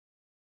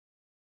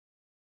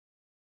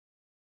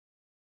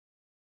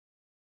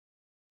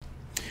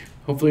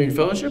Hopefully you're in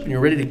fellowship and you're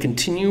ready to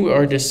continue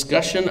our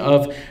discussion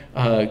of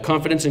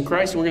confidence in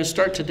Christ. And we're going to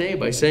start today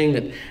by saying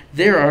that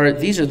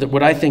these are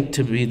what I think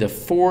to be the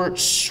 4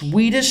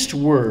 sweetest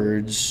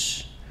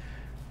words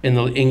in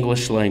the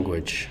English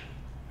language.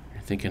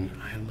 You're thinking,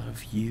 I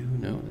love you?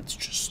 No, that's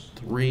just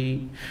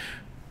 3.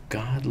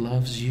 God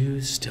loves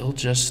you, still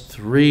just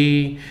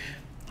 3.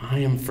 I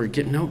am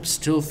forgetting, nope,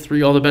 still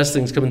 3. All the best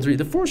things come in 3.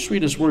 The 4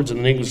 sweetest words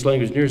in the English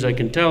language, near as I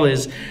can tell,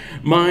 is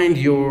mind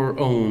your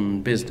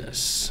own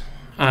business.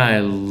 I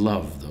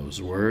love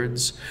those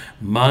words.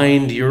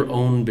 Mind your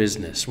own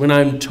business. When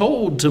I'm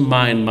told to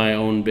mind my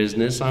own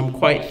business, I'm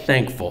quite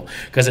thankful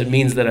because it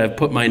means that I've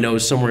put my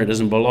nose somewhere it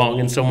doesn't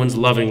belong and someone's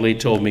lovingly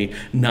told me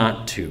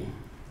not to.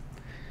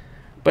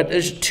 But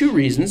there's 2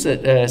 reasons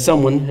that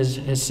someone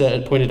has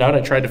pointed out. I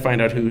tried to find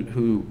out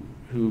who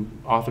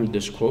authored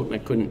this quote, and I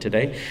couldn't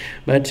today.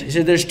 But he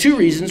said there's 2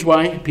 reasons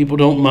why people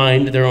don't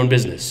mind their own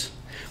business.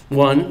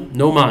 1,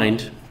 no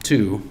mind.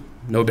 2,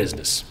 no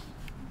business.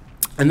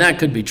 And that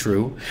could be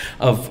true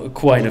of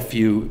quite a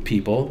few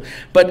people.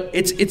 But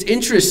it's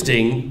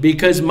interesting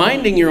because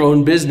minding your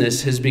own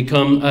business has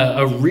become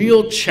a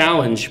real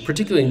challenge,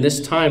 particularly in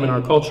this time in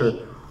our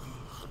culture.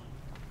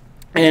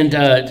 And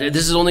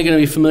this is only going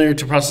to be familiar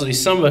to possibly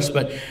some of us,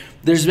 but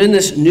there's been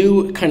this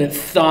new kind of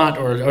thought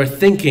or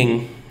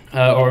thinking,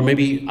 or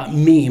maybe a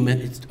meme,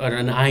 or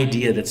an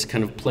idea that's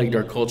kind of plagued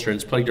our culture.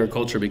 It's plagued our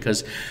culture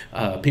because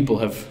people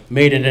have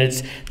made it, and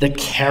it's the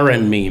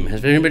Karen meme.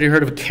 Has anybody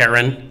heard of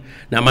Karen?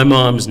 Now, my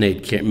mom's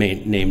named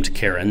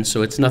Karen,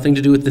 so it's nothing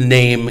to do with the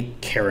name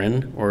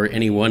Karen or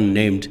anyone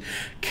named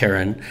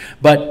Karen.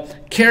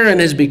 But Karen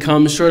has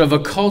become sort of a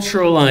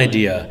cultural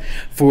idea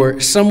for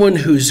someone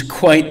who's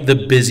quite the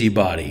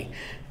busybody.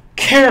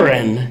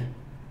 Karen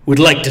would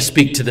like to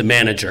speak to the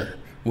manager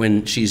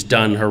when she's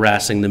done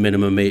harassing the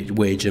minimum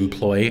wage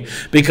employee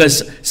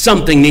because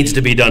something needs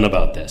to be done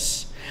about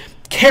this.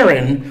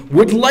 Karen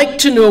would like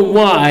to know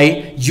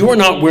why you're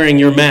not wearing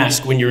your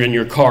mask when you're in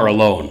your car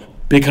alone.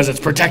 Because it's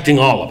protecting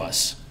all of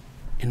us.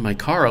 In my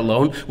car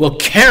alone? Well,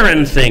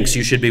 Karen thinks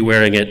you should be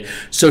wearing it,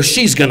 so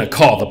she's going to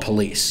call the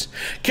police.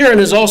 Karen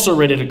is also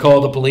ready to call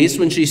the police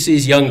when she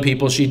sees young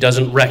people she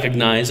doesn't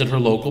recognize at her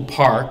local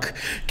park.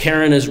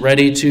 Karen is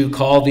ready to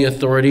call the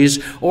authorities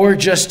or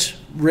just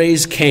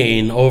raise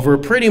Cain over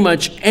pretty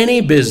much any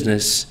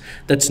business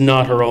that's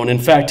not her own. In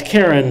fact,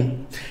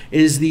 Karen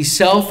is the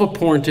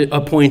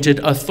self-appointed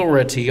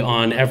authority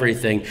on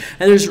everything.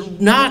 And there's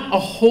not a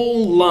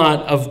whole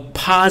lot of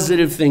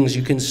positive things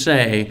you can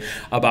say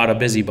about a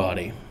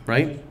busybody,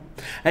 right?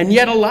 And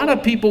yet a lot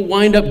of people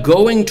wind up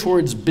going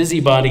towards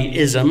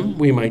busybodyism,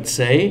 we might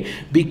say,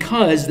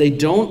 because they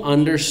don't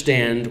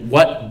understand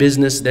what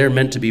business they're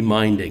meant to be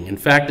minding. In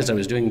fact, as I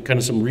was doing kind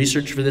of some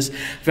research for this,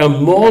 I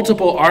found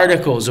multiple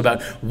articles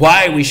about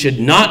why we should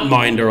not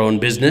mind our own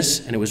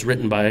business, and it was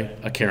written by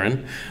a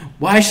Karen,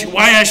 why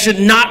I should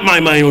not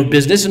mind my own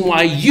business and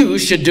why you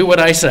should do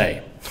what I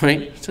say.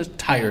 Right? It's a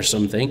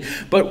tiresome thing.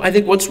 But I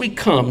think once we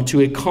come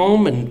to a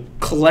calm and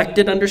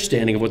collected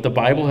understanding of what the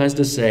Bible has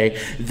to say,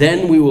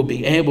 then we will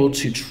be able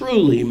to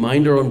truly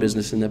mind our own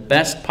business in the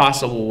best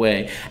possible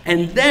way.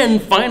 And then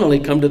finally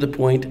come to the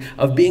point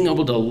of being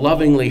able to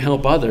lovingly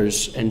help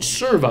others and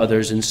serve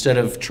others instead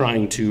of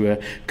trying to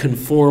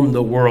conform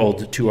the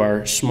world to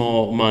our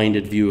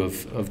small-minded view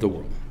of the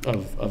world,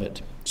 of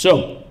it.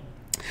 So,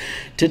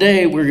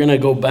 today, we're going to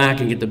go back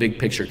and get the big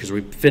picture because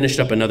we finished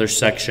up another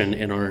section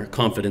in our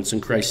Confidence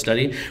in Christ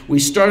study. We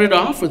started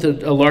off with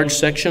a large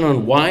section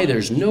on why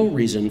there's no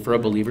reason for a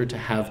believer to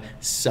have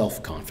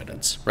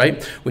self-confidence,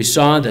 right? We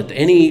saw that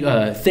any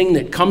thing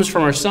that comes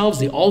from ourselves,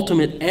 the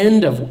ultimate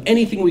end of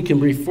anything we can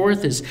breathe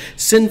forth is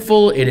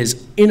sinful, it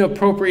is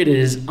inappropriate, it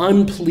is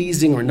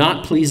unpleasing or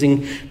not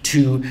pleasing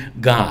to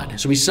God.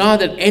 So we saw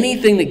that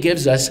anything that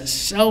gives us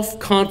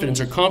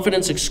self-confidence or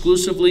confidence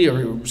exclusively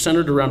or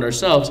centered around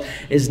ourselves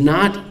is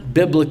not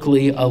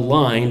biblically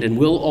aligned and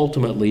will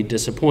ultimately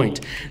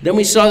disappoint. Then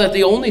we saw that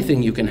the only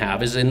thing you can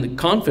have is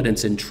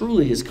confidence in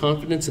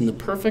the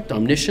perfect,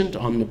 omniscient,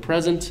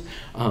 omnipresent,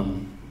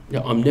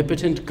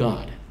 omnipotent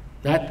God.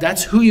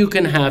 That's who you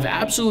can have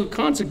absolute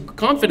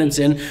confidence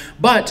in,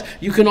 but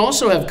you can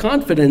also have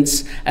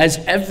confidence, as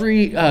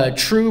every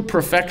true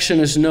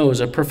perfectionist knows.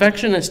 A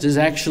perfectionist is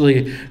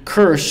actually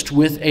cursed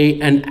with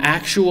an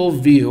actual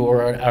view,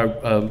 or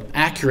an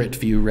accurate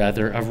view,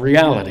 rather, of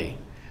reality.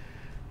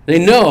 They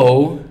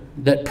know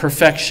that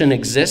perfection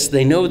exists.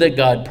 They know that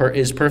God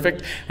is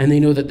perfect, and they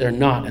know that they're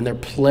not, and they're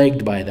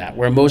plagued by that,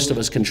 where most of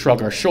us can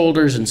shrug our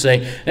shoulders and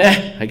say,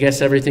 I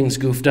guess everything's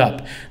goofed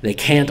up. They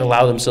can't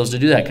allow themselves to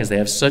do that because they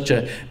have such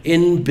an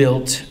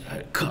inbuilt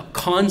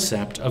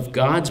concept of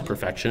God's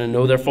perfection and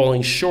know they're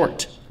falling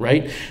short,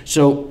 right?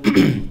 So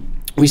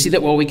we see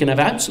that while we can have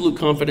absolute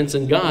confidence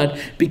in God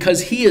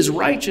because he is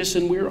righteous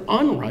and we're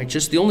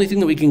unrighteous, the only thing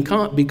that we can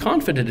be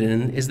confident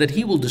in is that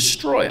he will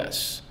destroy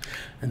us.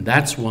 And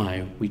that's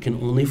why we can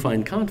only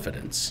find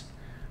confidence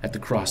at the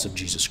cross of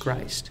Jesus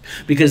Christ.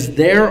 Because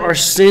there our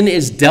sin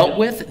is dealt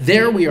with,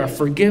 there we are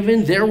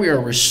forgiven, there we are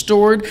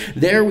restored,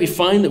 there we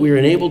find that we are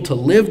enabled to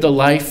live the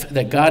life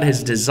that God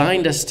has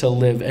designed us to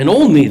live, and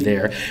only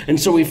there. And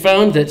so we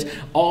found that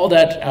all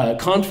that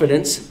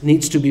confidence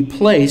needs to be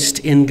placed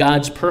in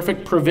God's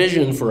perfect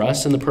provision for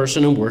us in the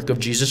person and work of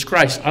Jesus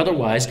Christ.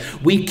 Otherwise,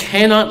 we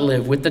cannot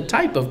live with the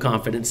type of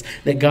confidence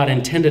that God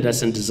intended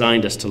us and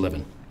designed us to live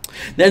in.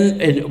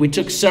 Then we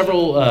took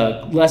several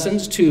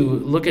lessons to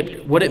look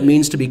at what it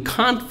means to be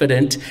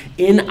confident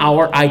in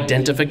our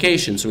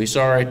identification. So we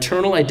saw our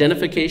eternal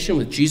identification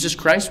with Jesus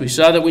Christ. We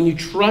saw that when you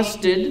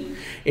trusted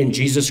in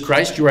Jesus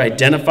Christ, you were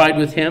identified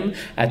with him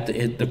at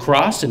the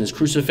cross, and his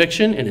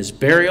crucifixion, and his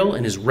burial,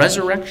 and his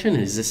resurrection,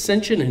 and his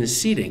ascension, and his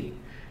seating.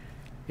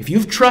 If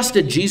you've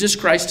trusted Jesus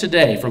Christ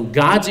today from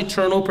God's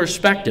eternal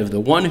perspective, the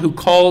one who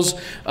calls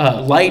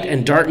light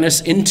and darkness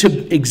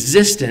into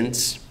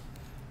existence,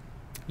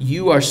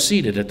 you are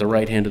seated at the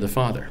right hand of the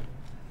Father.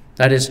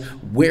 That is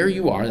where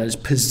you are. That is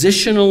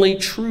positionally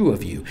true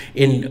of you.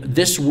 In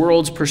this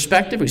world's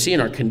perspective, we see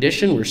in our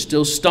condition, we're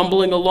still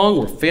stumbling along,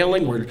 we're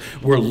failing,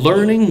 we're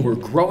learning, we're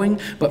growing.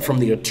 But from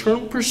the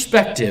eternal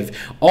perspective,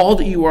 all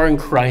that you are in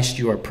Christ,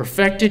 you are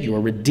perfected, you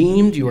are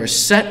redeemed, you are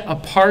set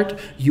apart,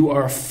 you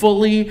are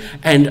fully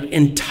and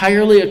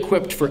entirely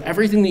equipped for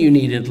everything that you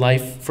need in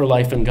life, for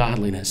life and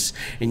godliness.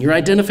 In your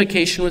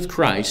identification with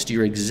Christ,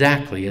 you're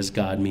exactly as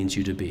God means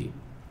you to be.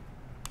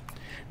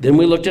 Then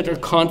we looked at our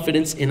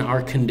confidence in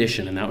our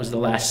condition, and that was the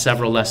last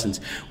several lessons.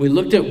 We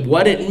looked at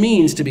what it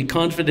means to be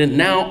confident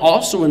now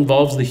also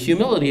involves the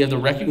humility of the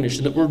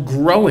recognition that we're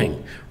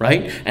growing,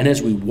 right? And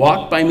as we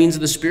walk by means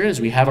of the Spirit, as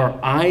we have our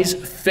eyes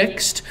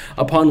fixed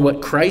upon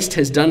what Christ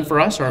has done for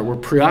us, or we're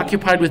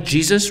preoccupied with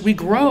Jesus, we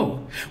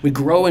grow. We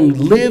grow and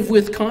live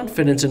with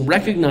confidence and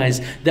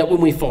recognize that when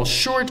we fall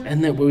short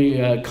and that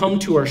we come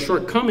to our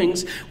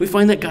shortcomings, we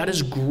find that God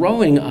is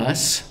growing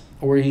us,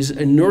 or he's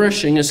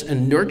nourishing us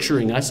and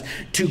nurturing us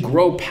to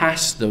grow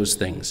past those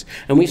things.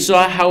 And we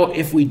saw how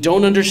if we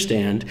don't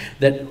understand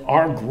that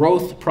our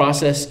growth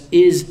process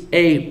is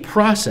a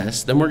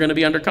process, then we're going to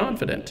be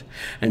underconfident.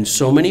 And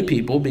so many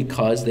people,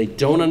 because they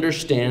don't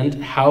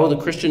understand how the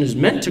Christian is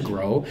meant to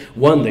grow,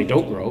 one, they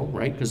don't grow,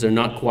 right? Because they're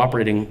not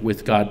cooperating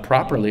with God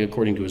properly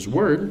according to his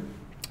word.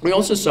 We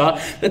also saw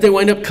that they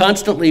wind up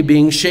constantly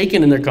being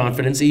shaken in their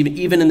confidence,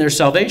 even in their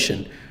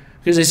salvation.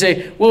 Because they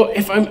say, well,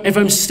 if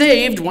I'm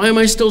saved, why am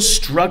I still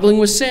struggling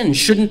with sin?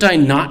 Shouldn't I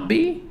not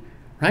be?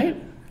 Right?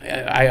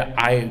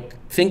 I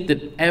think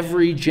that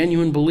every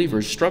genuine believer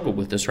has struggled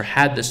with this or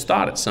had this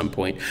thought at some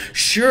point.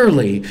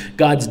 Surely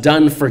God's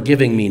done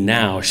forgiving me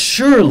now.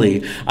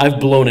 Surely I've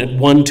blown it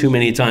one too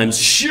many times.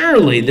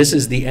 Surely this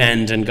is the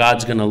end and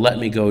God's going to let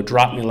me go,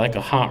 drop me like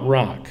a hot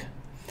rock.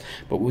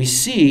 But we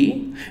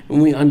see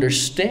and we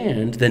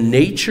understand the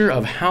nature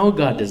of how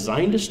God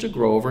designed us to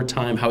grow over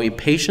time, how he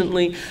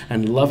patiently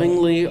and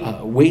lovingly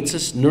waits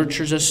us,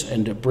 nurtures us,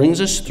 and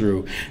brings us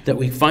through, that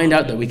we find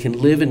out that we can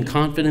live in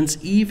confidence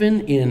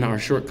even in our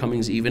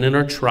shortcomings, even in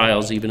our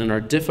trials, even in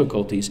our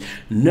difficulties,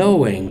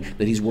 knowing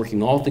that he's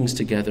working all things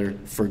together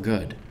for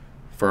good,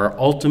 for our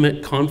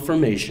ultimate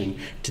conformation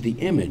to the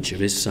image of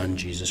his Son,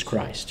 Jesus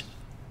Christ.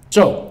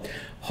 So,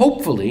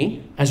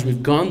 hopefully, as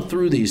we've gone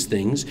through these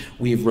things,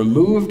 we've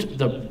removed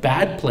the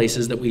bad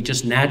places that we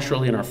just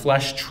naturally in our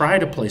flesh try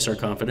to place our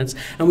confidence,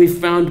 and we've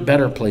found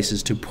better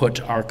places to put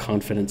our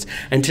confidence.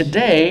 And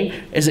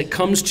today, as it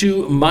comes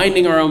to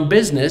minding our own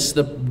business,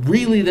 the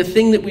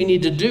thing that we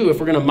need to do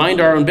if we're going to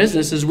mind our own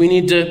business is we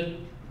need to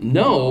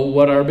know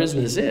what our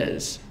business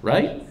is,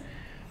 right?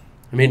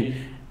 I mean,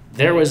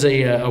 there was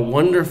a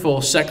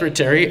wonderful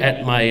secretary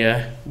at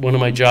my one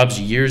of my jobs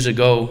years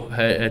ago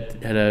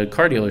at a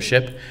car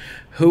dealership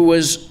who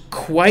was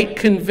quite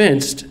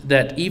convinced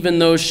that even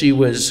though she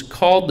was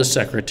called the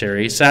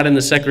secretary, sat in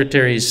the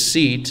secretary's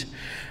seat,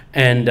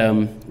 and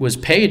was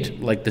paid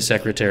like the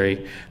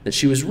secretary, that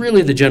she was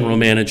really the general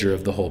manager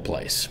of the whole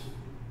place.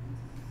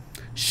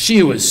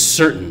 She was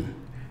certain.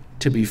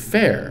 To be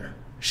fair,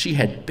 she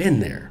had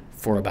been there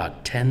for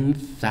about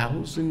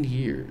 10,000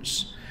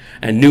 years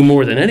and knew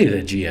more than any of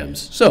the GMs.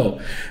 So,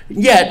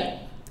 yet,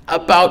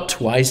 about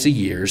twice a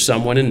year,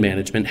 someone in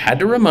management had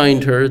to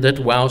remind her that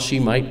while she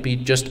might be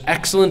just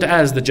excellent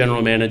as the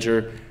general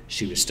manager,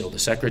 she was still the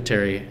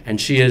secretary, and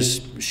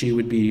she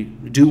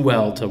would do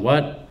well to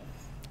what?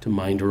 To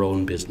mind her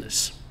own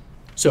business.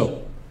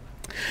 So,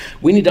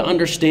 we need to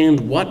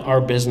understand what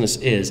our business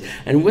is.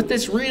 And what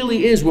this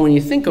really is, when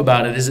you think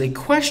about it, is a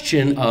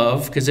question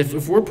of, because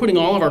if we're putting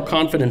all of our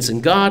confidence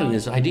in God and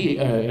his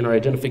idea, in our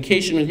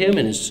identification with him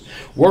and his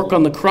work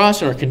on the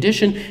cross and our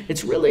condition,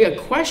 it's really a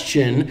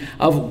question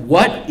of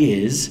what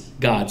is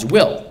God's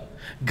will.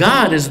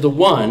 God is the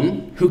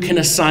one who can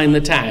assign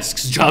the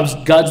tasks.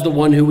 God's the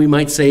one who we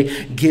might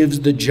say gives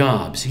the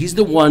jobs. He's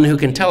the one who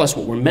can tell us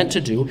what we're meant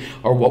to do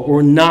or what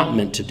we're not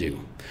meant to do.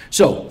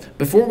 So,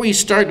 before we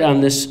start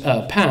down this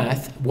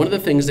path, one of the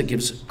things that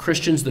gives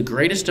Christians the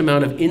greatest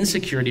amount of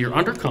insecurity or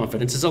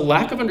underconfidence is a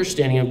lack of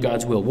understanding of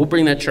God's will. We'll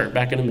bring that chart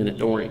back in a minute,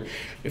 don't worry.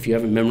 If you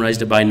haven't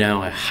memorized it by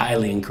now, I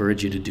highly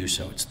encourage you to do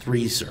so. It's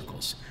 3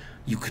 circles.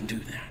 You can do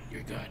that.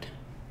 You're good.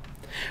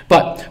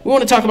 But we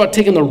want to talk about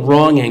taking the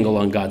wrong angle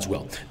on God's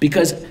will,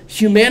 because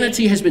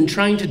humanity has been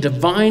trying to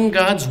divine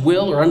God's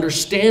will or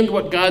understand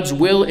what God's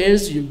will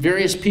is.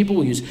 Various people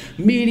will use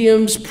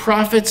mediums,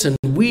 prophets, and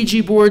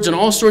Ouija boards and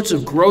all sorts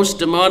of gross,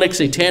 demonic,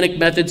 satanic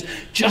methods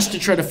just to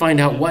try to find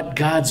out what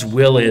God's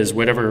will is,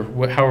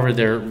 however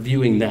they're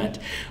viewing that.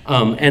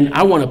 And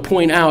I want to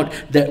point out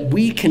that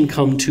we can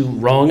come to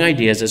wrong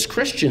ideas as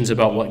Christians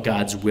about what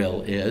God's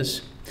will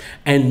is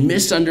and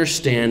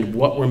misunderstand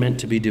what we're meant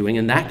to be doing,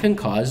 and that can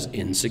cause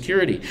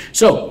insecurity.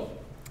 So,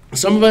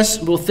 some of us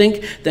will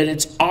think that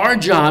it's our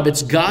job,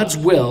 it's God's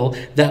will,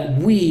 that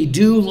we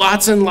do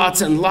lots and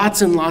lots and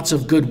lots and lots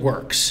of good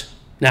works.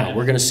 Now,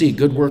 we're going to see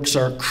good works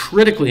are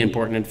critically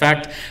important. In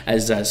fact,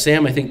 as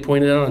Sam, I think,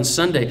 pointed out on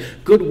Sunday,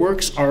 good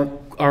works are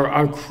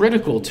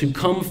critical to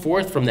come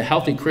forth from the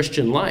healthy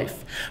Christian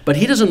life. But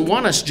he doesn't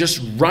want us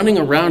just running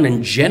around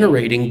and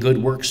generating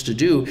good works to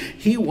do.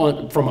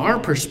 From our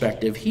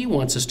perspective, he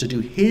wants us to do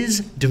his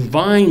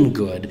divine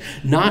good,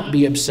 not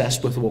be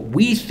obsessed with what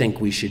we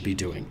think we should be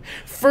doing.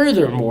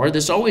 Furthermore,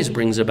 this always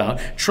brings about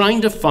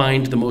trying to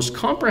find the most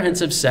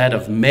comprehensive set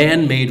of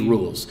man-made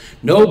rules.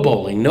 No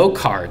bowling, no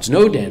cards,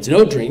 no dance,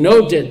 no drink,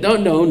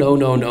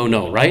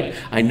 no, right?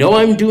 I know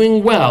I'm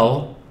doing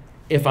well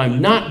if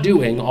I'm not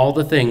doing all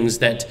the things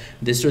that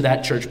this or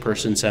that church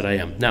person said I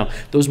am. Now,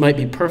 those might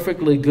be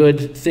perfectly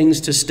good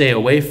things to stay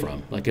away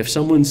from. Like if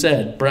someone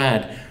said,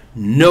 Brad,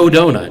 no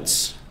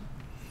donuts,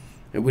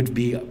 it would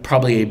be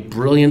probably a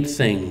brilliant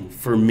thing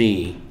for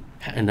me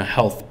and a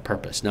health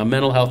purpose. Now,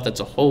 mental health, that's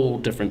a whole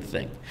different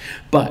thing.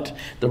 But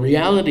the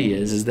reality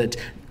is that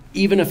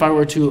even if I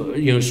were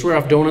to swear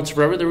off donuts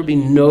forever, there would be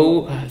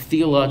no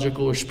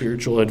theological or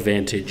spiritual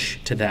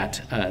advantage to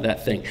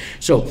that thing.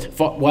 So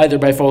whether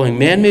by following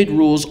man-made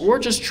rules or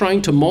just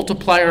trying to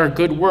multiply our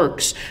good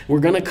works, we're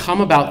going to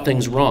come about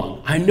things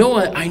wrong. I know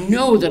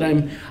that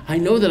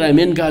I'm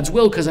in God's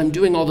will because I'm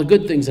doing all the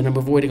good things and I'm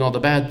avoiding all the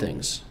bad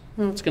things.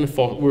 Well, it's going to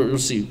fall. We'll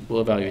see.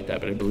 We'll evaluate that,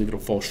 but I believe it'll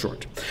fall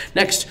short.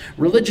 Next,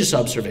 religious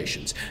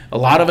observations. A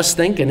lot of us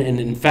think, and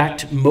in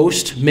fact,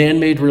 most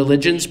man-made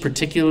religions,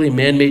 particularly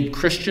man-made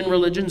Christian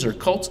religions or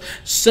cults,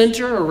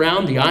 center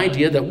around the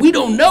idea that we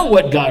don't know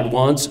what God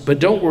wants, but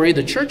don't worry,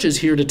 the church is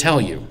here to tell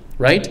you,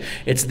 right?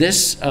 It's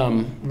this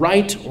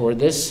rite or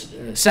this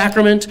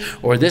sacrament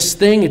or this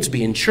thing. It's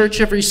be in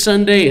church every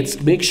Sunday. It's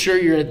make sure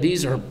you're at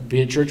these, or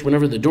be at church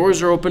whenever the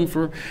doors are open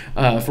for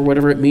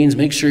whatever it means.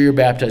 Make sure you're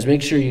baptized.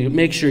 Make sure you,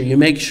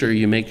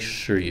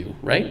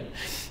 right?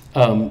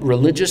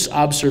 Religious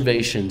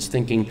observations,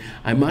 thinking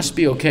I must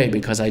be okay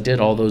because I did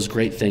all those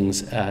great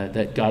things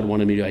that God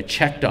wanted me to do. I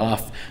checked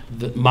off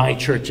my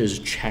church's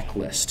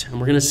checklist.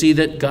 And we're going to see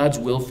that God's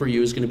will for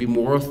you is going to be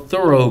more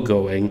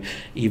thoroughgoing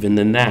even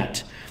than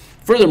that.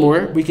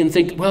 Furthermore, we can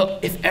think, well,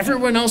 if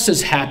everyone else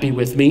is happy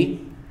with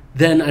me,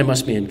 then I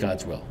must be in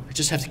God's will. I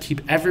just have to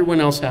keep everyone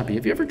else happy.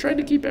 Have you ever tried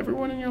to keep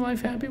everyone in your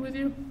life happy with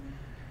you?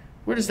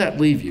 Where does that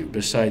leave you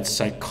besides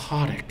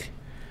psychotic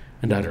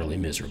and utterly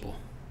miserable?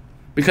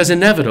 Because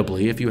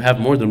inevitably, if you have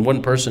more than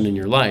one person in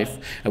your life,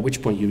 at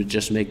which point you would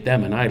just make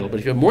them an idol,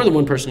 but if you have more than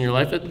one person in your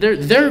life,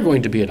 they're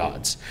going to be at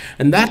odds.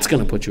 And that's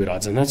going to put you at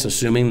odds. And that's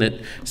assuming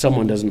that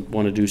someone doesn't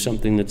want to do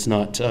something that's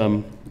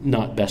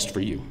not best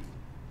for you.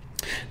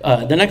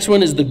 The next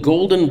one is the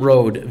golden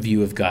road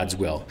view of God's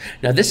will.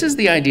 Now, this is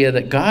the idea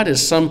that God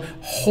is some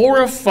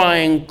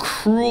horrifying,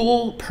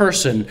 cruel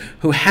person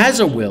who has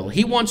a will.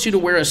 He wants you to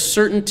wear a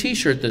certain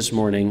t-shirt this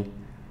morning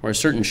or a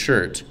certain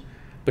shirt,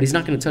 but he's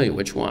not going to tell you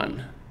which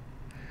one.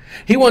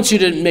 He wants you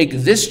to make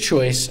this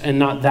choice and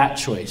not that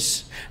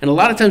choice. And a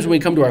lot of times when we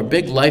come to our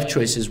big life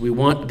choices, we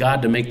want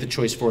God to make the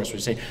choice for us. We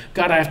say,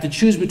 God, I have to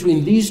choose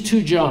between these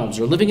 2 jobs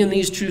or living in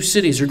these 2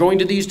 cities or going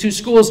to these 2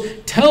 schools.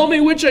 Tell me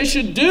which I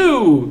should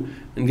do.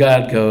 And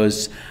God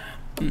goes,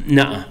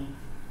 nuh-uh.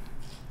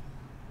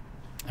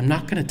 I'm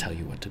not going to tell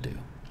you what to do.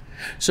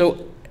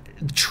 So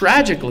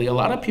tragically, a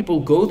lot of people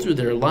go through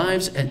their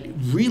lives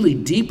really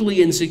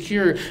deeply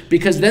insecure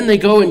because then they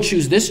go and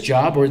choose this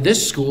job or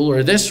this school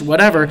or this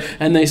whatever,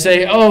 and they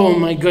say, oh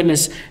my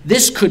goodness,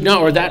 this could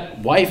not, or that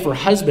wife or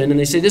husband, and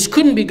they say, this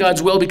couldn't be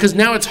God's will because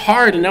now it's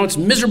hard and now it's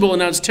miserable and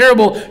now it's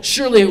terrible.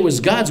 Surely it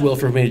was God's will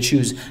for me to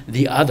choose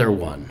the other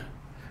one.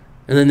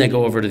 And then they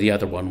go over to the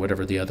other one,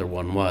 whatever the other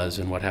one was,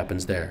 and what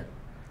happens there?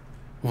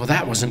 Well,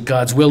 that wasn't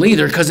God's will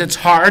either because it's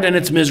hard and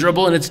it's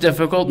miserable and it's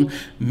difficult. And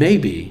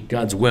maybe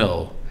God's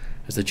will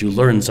is that you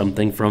learn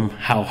something from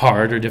how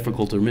hard or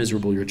difficult or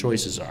miserable your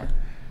choices are.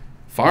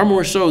 Far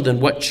more so than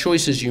what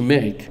choices you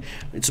make.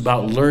 It's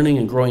about learning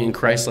and growing in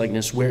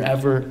Christ-likeness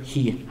wherever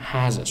he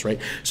has us, right?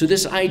 So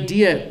this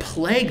idea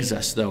plagues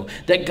us, though,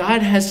 that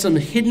God has some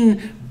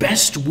hidden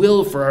best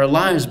will for our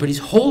lives, but he's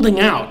holding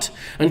out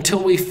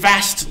until we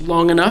fast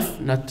long enough,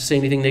 not to say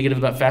anything negative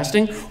about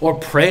fasting, or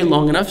pray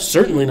long enough,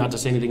 certainly not to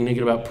say anything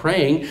negative about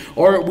praying,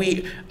 or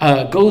we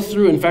go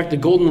through, in fact, the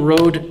Golden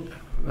Road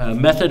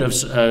method of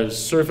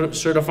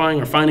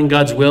certifying or finding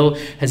God's will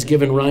has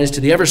given rise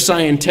to the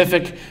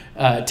ever-scientific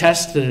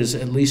test that is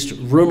at least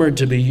rumored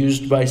to be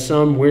used by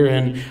some,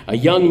 wherein a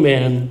young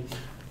man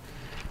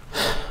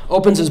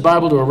opens his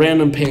Bible to a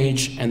random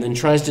page and then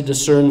tries to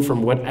discern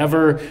from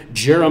whatever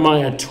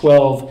Jeremiah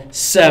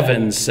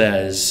 12:7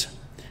 says.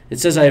 It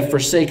says, I have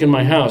forsaken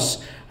my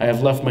house, I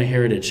have left my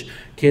heritage.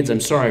 Kids, I'm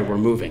sorry, we're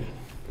moving.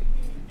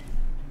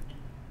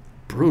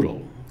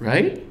 Brutal,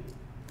 right?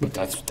 But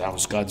that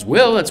was God's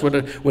will. That's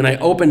what when I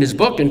opened his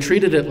book and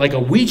treated it like a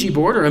Ouija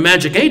board or a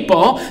magic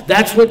 8-ball,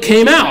 that's what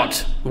came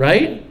out,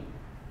 right?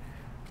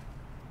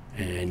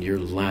 And you're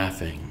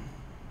laughing.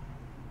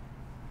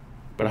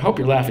 But I hope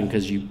you're laughing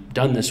because you've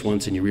done this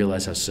once and you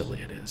realize how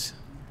silly it is.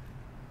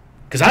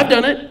 Because I've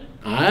done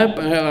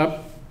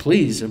it.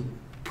 Please, I'm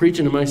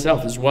preaching to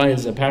myself. This is why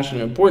it's a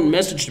passionate, important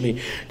message to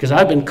me, because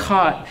I've been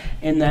caught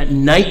in that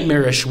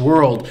nightmarish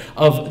world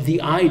of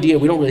the idea.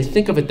 We don't really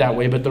think of it that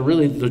way, but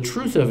the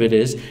truth of it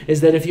is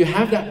that if you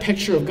have that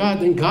picture of God,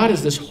 then God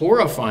is this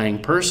horrifying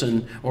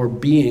person or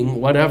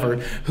being, whatever,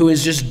 who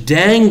is just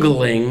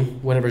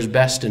dangling whatever's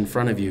best in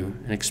front of you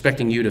and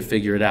expecting you to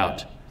figure it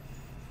out.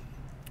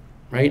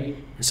 Right?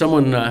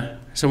 Someone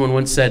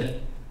once said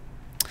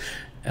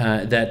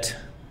that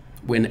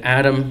when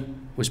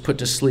Adam was put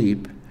to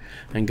sleep,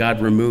 and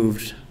God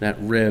removed that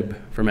rib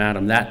from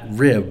Adam. That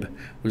rib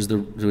was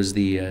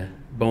the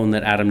bone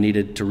that Adam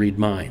needed to read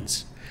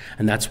minds.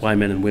 And that's why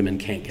men and women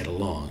can't get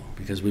along,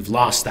 because we've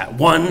lost that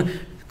one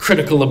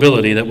critical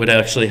ability that would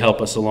actually help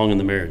us along in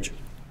the marriage.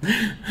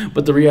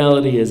 But the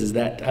reality is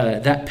that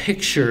that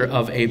picture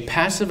of a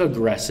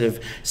passive-aggressive,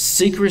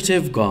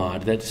 secretive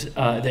God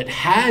that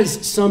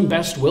has some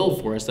best will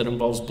for us that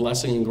involves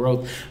blessing and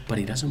growth, but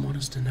he doesn't want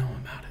us to know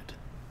about it.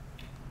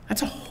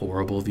 That's a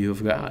horrible view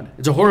of God.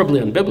 It's a horribly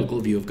unbiblical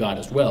view of God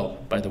as well,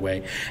 by the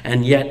way.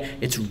 And yet,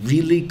 it's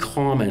really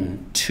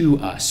common to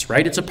us,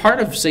 right? It's a part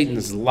of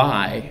Satan's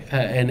lie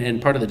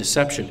and part of the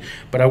deception.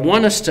 But I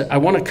want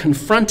to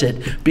confront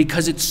it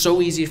because it's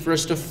so easy for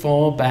us to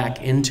fall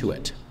back into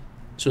it.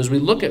 So as we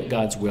look at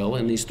God's will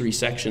in these 3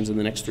 sections in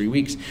the next 3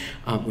 weeks,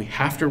 we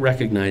have to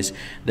recognize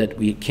that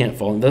we can't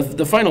fall. And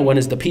the final one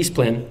is the peace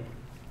plan.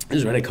 This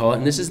is what I call it.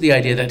 And this is the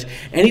idea that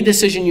any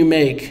decision you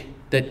make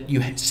that you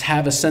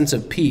have a sense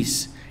of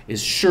peace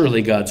is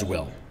surely God's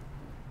will.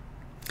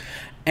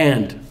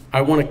 And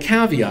I want to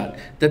caveat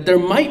that there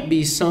might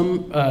be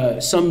some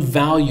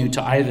value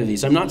to either of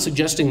these. I'm not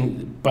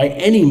suggesting by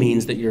any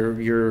means that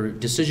your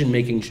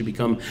decision-making should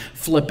become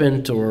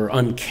flippant or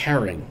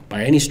uncaring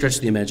by any stretch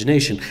of the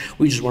imagination.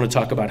 We just want to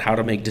talk about how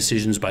to make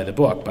decisions by the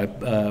book,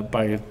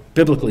 by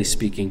biblically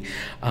speaking.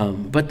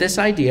 But this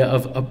idea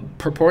of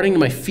purporting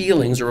my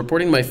feelings or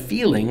reporting my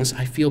feelings,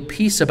 I feel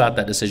peace about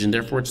that decision,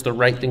 therefore it's the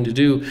right thing to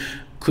do,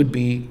 could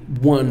be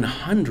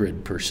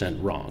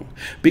 100% wrong.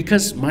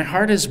 Because my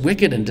heart is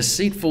wicked and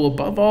deceitful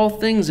above all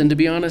things, and to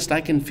be honest,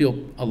 I can feel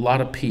a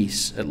lot of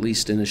peace, at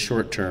least in the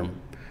short term,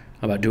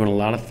 about doing a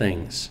lot of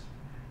things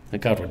that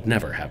God would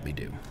never have me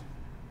do.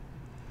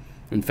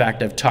 In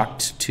fact, I've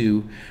talked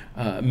to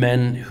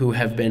men who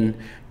have been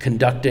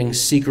conducting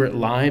secret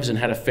lives and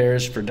had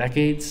affairs for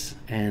decades,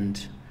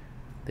 and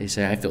they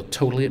say, I feel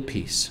totally at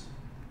peace.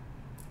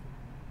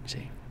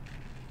 See,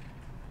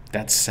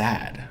 that's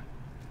sad.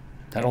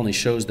 That only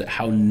shows that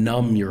how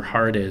numb your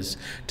heart is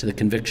to the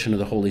conviction of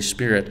the Holy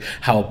Spirit,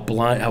 how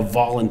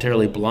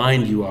voluntarily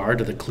blind you are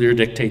to the clear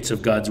dictates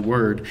of God's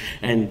word,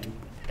 and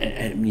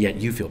yet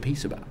you feel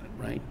peace about it,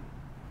 right?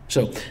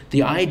 So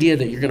the idea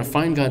that you're going to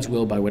find God's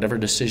will by whatever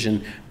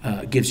decision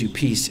gives you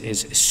peace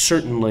is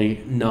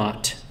certainly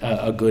not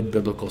a good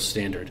biblical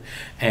standard.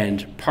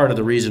 And part of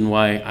the reason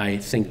why I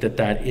think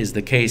that is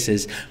the case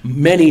is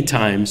many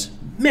times,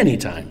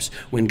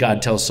 when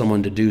God tells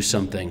someone to do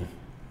something,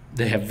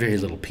 they have very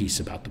little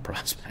peace about the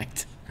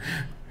prospect.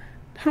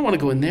 I don't want to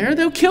go in there.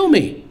 They'll kill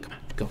me. Come on,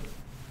 go.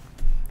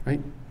 Right?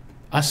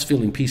 Us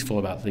feeling peaceful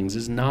about things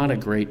is not a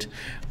great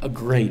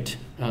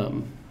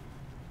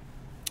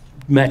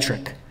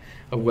metric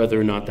of whether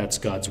or not that's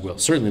God's will.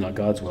 Certainly not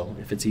God's will,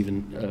 if it's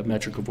even a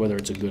metric of whether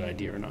it's a good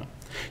idea or not.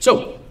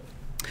 So,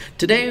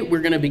 today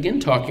we're going to begin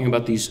talking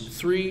about these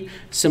 3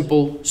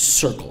 simple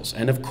circles.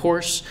 And of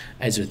course,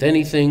 as with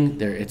anything,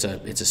 it's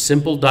a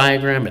simple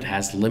diagram. It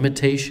has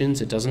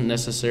limitations. It doesn't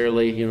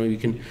necessarily,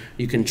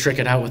 you can trick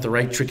it out with the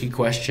right tricky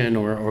question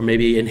or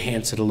maybe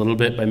enhance it a little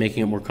bit by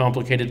making it more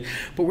complicated.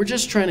 But we're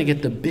just trying to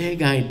get the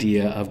big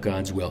idea of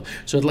God's will.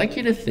 So I'd like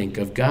you to think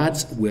of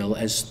God's will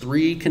as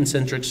 3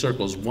 concentric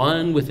circles,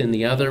 one within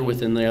the other,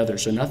 within the other.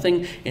 So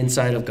nothing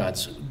inside of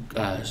God's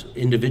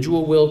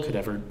individual will could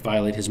ever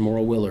violate his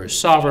moral will or his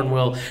sovereign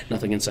will.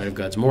 Nothing inside of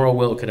God's moral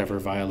will could ever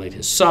violate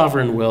his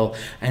sovereign will,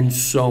 and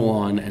so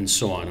on and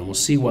so on. And we'll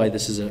see why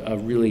this is a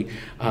really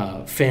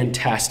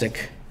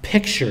fantastic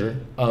picture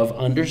of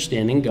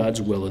understanding God's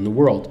will in the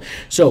world.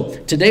 So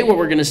today what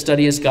we're going to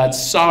study is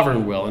God's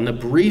sovereign will. And the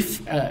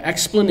brief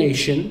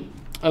explanation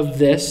of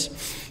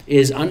this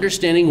is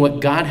understanding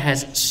what God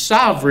has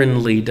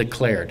sovereignly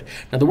declared.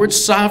 Now, the word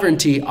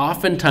sovereignty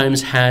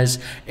oftentimes has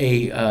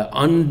a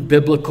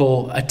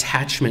unbiblical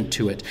attachment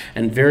to it,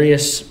 and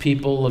various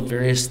people of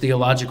various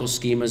theological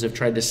schemas have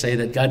tried to say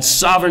that God's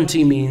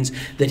sovereignty means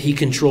that he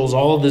controls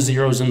all of the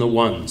zeros and the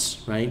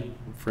ones, right?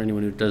 For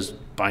anyone who does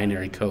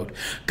binary code.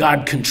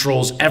 God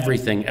controls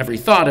everything, every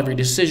thought, every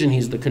decision.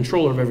 He's the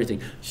controller of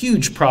everything.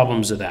 Huge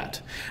problems of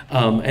that.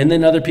 And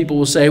then other people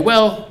will say,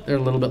 well, they're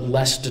a little bit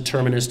less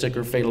deterministic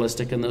or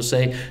fatalistic, and they'll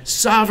say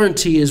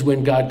sovereignty is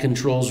when God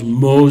controls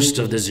most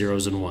of the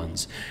zeros and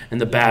ones, and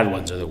the bad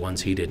ones are the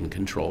ones he didn't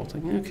control. It's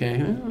like,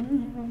 okay,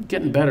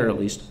 getting better at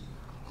least.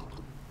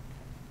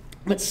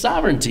 But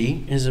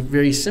sovereignty is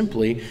very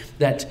simply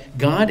that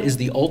God is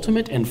the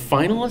ultimate and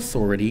final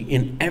authority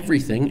in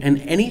everything, and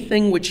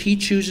anything which he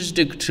chooses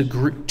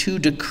to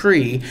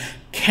decree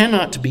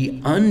cannot be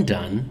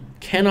undone,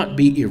 cannot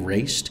be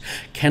erased,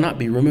 cannot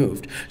be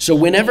removed. So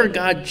whenever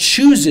God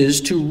chooses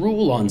to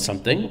rule on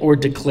something or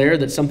declare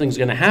that something's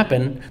going to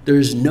happen,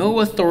 there's no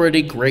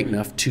authority great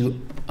enough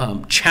to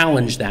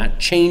challenge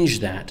that, change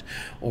that,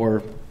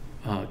 or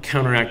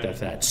counteract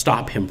that,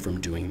 stop him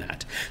from doing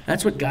that.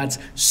 That's what God's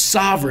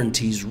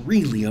sovereignty is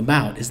really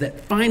about, is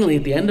that finally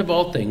at the end of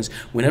all things,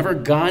 whenever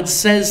God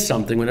says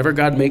something, whenever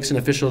God makes an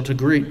official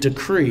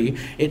decree,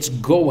 it's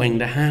going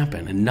to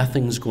happen, and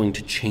nothing's going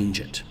to change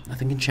it.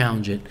 Nothing can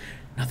challenge it.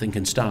 Nothing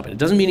can stop it. It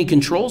doesn't mean he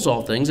controls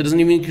all things. It doesn't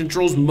even mean he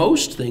controls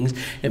most things.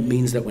 It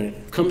means that when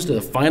it comes to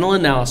the final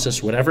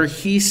analysis, whatever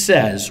he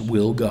says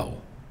will go.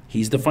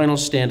 He's the final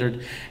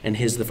standard, and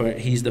he's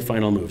the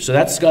final move. So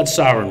that's God's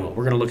sovereign will.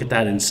 We're going to look at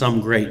that in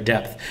some great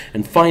depth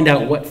and find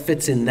out what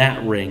fits in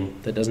that ring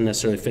that doesn't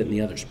necessarily fit in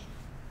the others.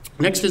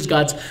 Next is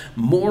God's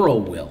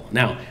moral will.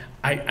 Now,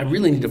 I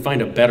really need to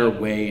find a better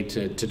way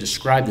to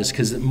describe this,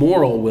 because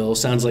moral will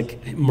sounds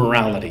like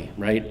morality,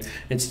 right?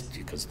 It's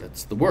because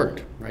that's the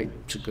word, right?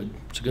 It's a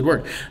good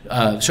word.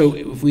 So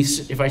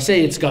if I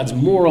say it's God's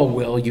moral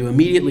will, you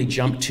immediately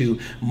jump to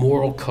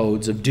moral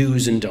codes of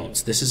do's and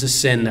don'ts. This is a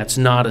sin, that's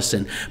not a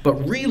sin. But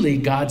really,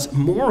 God's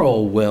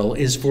moral will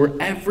is for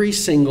every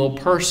single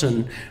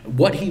person,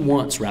 what he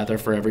wants rather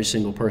for every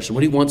single person,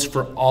 what he wants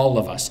for all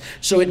of us.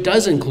 So it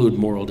does include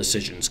moral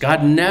decisions.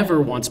 God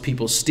never wants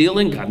people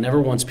stealing. God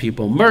never wants people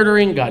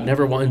murdering. God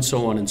never wants, and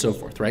so on and so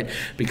forth, right?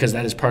 Because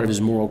that is part of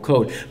his moral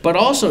code. But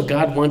also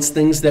God wants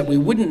things that we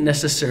wouldn't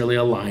necessarily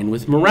align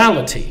with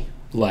morality.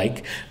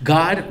 Like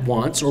God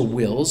wants or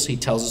wills, he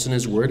tells us in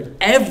his word,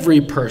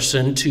 every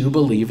person to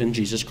believe in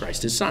Jesus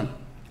Christ, his son.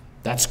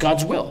 That's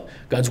God's will.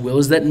 God's will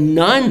is that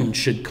none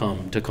should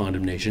come to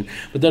condemnation,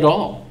 but that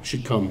all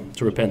should come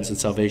to repentance and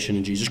salvation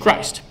in Jesus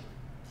Christ.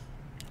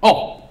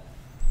 All.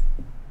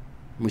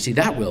 And we see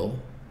that will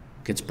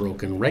gets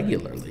broken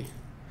regularly.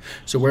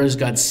 So whereas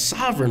God's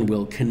sovereign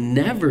will can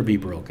never be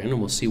broken, and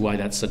we'll see why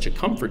that's such a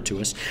comfort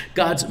to us,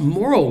 God's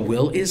moral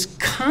will is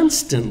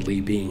constantly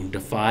being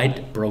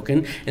defied,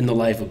 broken in the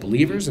life of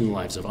believers, in the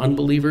lives of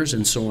unbelievers,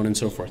 and so on and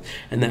so forth.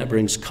 And that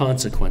brings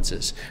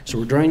consequences. So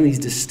we're drawing these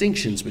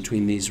distinctions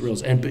between these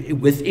rules.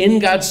 And within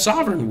God's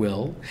sovereign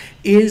will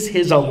is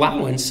his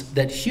allowance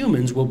that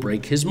humans will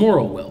break his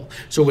moral will.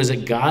 So was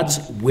it God's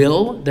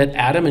will that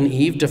Adam and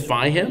Eve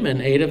defy him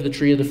and ate of the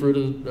tree of the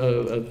fruit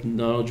of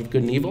knowledge of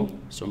good and evil?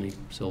 So many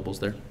syllables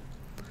there.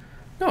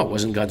 No, it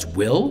wasn't God's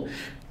will.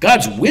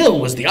 God's will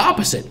was the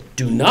opposite.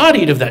 Do not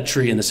eat of that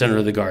tree in the center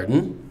of the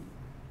garden.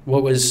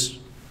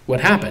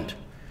 What happened?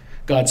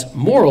 God's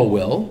moral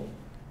will,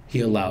 he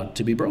allowed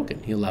to be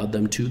broken. He allowed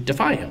them to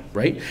defy him,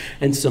 right?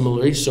 And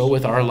similarly, so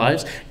with our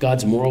lives,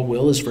 God's moral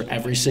will is for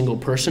every single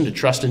person to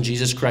trust in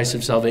Jesus Christ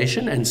of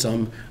salvation, and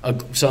some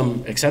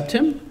accept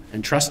him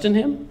and trust in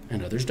him,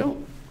 and others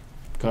don't.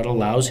 God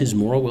allows his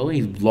moral will.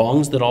 He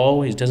longs that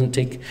all. He doesn't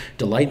take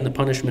delight in the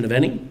punishment of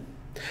any.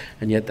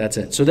 And yet that's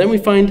it. So then we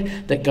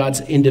find that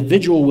God's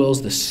individual will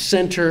is the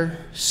center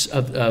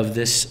of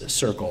this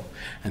circle.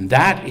 And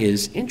that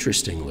is,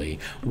 interestingly,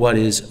 what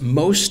is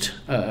most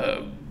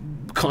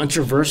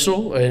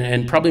controversial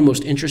and probably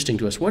most interesting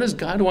to us. What does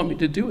God want me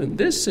to do in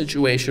this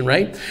situation,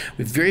 right?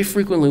 We very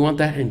frequently want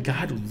that, and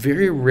God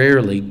very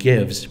rarely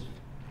gives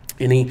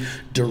any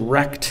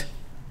direct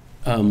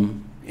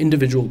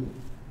individual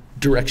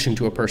direction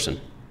to a person.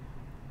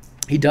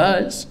 He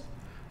does.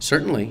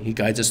 Certainly, he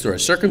guides us through our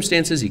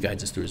circumstances, he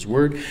guides us through his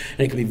word, and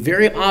it can be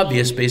very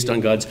obvious based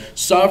on God's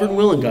sovereign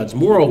will and God's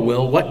moral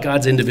will what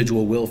God's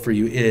individual will for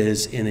you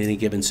is in any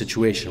given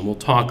situation. We'll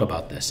talk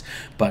about this.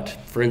 But,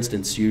 for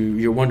instance,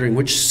 you're wondering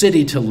which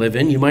city to live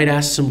in. You might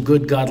ask some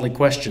good godly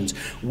questions.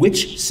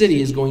 Which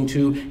city is going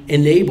to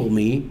enable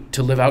me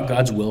to live out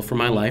God's will for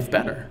my life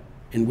better?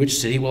 In which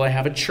city will I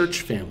have a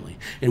church family?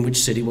 In which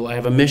city will I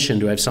have a mission?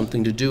 Do I have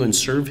something to do and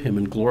serve him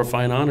and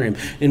glorify and honor him?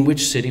 In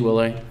which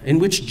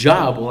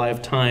job will I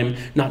have time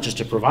not just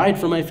to provide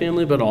for my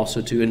family, but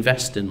also to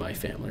invest in my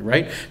family,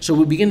 right? So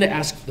we begin to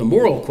ask the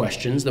moral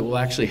questions that will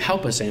actually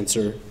help us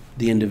answer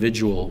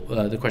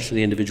the question of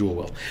the individual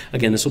will.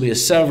 Again, this will be a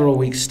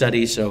several-week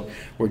study, so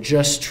we're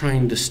just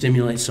trying to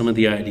stimulate some of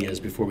the ideas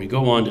before we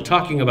go on to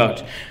talking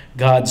about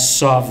God's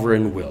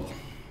sovereign will.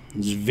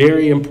 It's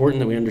very important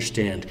that we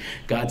understand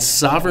God's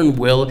sovereign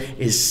will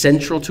is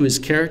central to his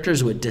character.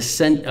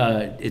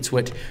 It's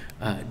what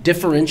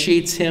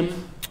differentiates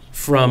him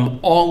from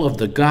all of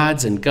the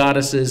gods and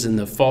goddesses and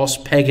the false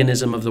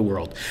paganism of the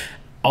world.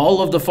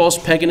 All of the false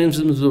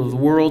paganisms of the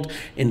world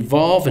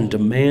involve and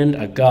demand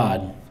a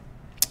God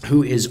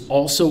who is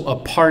also a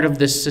part of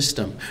this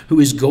system,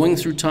 who is going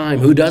through time,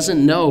 who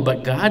doesn't know,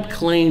 but God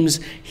claims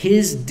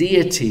his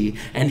deity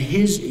and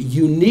his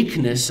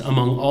uniqueness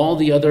among all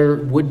the other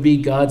would-be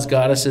gods,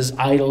 goddesses,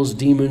 idols,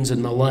 demons,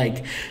 and the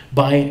like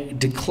by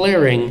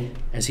declaring,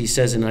 as he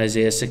says in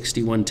Isaiah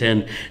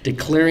 61:10,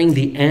 declaring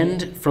the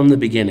end from the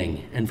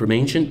beginning and from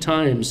ancient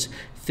times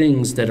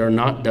things that are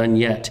not done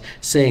yet,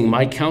 saying,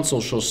 my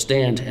counsel shall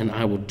stand, and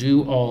I will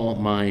do all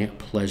my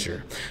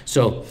pleasure.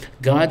 So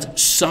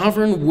God's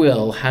sovereign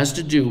will has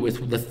to do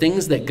with the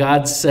things that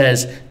God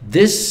says,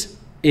 this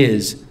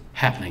is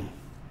happening.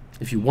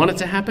 If you want it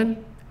to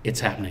happen, it's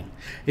happening.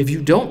 If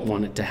you don't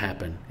want it to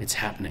happen, it's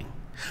happening.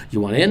 You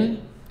want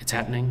in, it's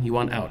happening. You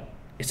want out,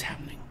 it's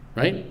happening,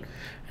 right?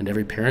 And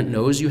every parent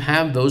knows you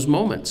have those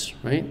moments,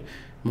 right?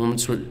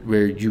 Moments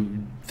where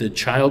the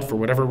child, for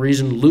whatever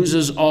reason,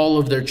 loses all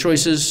of their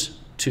choices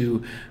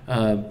to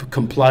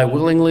comply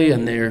willingly,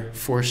 and they're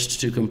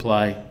forced to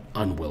comply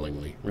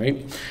unwillingly,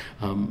 right?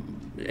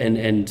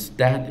 And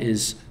that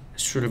is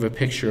sort of a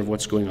picture of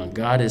what's going on.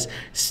 God is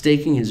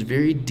staking his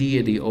very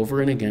deity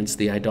over and against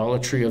the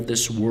idolatry of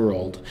this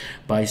world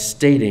by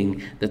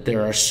stating that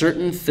there are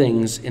certain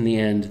things in the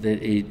end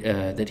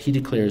that he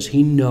declares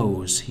he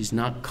knows, he's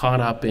not caught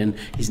up in,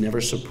 he's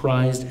never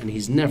surprised, and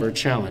he's never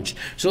challenged.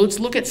 So let's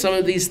look at some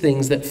of these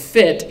things that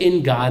fit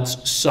in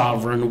God's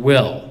sovereign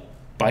will.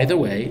 By the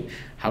way,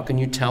 how can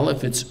you tell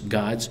if it's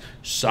God's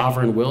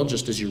sovereign will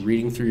just as you're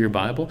reading through your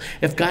Bible?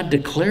 If God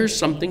declares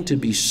something to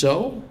be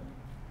so,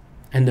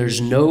 and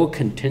there's no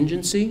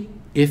contingency,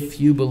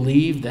 if you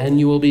believe, then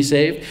you will be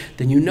saved,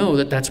 then you know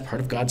that that's part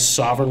of God's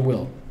sovereign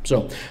will.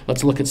 So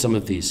let's look at some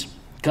of these.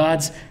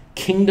 God's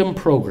kingdom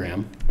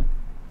program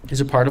is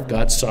a part of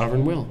God's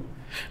sovereign will.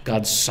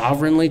 God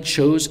sovereignly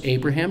chose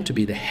Abraham to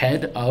be the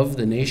head of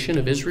the nation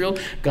of Israel.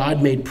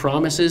 God made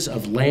promises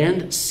of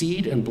land,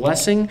 seed, and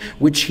blessing,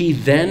 which he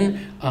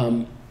then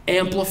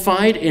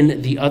amplified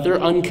in the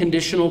other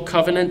unconditional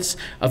covenants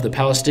of the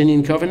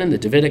Palestinian covenant, the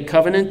Davidic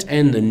covenant,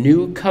 and the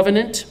new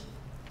covenant.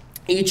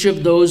 Each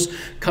of those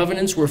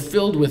covenants were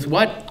filled with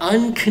what?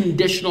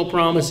 Unconditional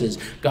promises.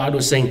 God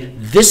was saying,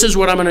 this is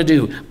what I'm going to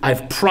do.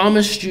 I've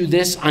promised you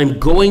this. I'm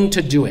going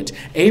to do it.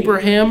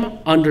 Abraham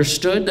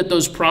understood that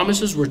those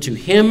promises were to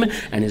him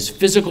and his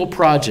physical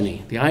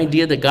progeny. The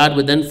idea that God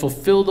would then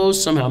fulfill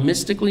those somehow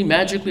mystically,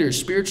 magically, or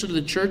spiritually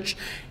to the church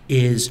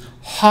is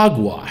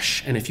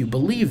hogwash. And if you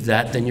believe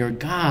that, then your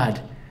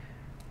God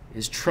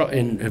is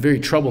in a very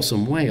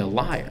troublesome way a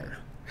liar.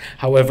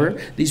 However,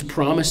 these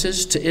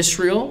promises to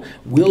Israel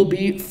will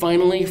be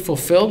finally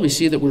fulfilled. We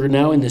see that we're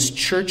now in this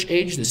church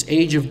age, this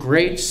age of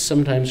grace,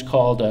 sometimes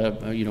called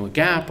a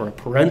gap or a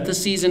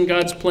parenthesis in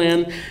God's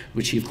plan,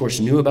 which he, of course,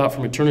 knew about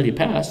from eternity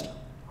past.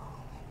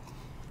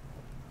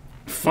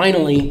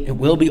 Finally, it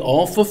will be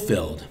all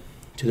fulfilled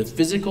to the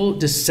physical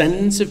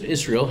descendants of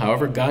Israel,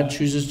 however God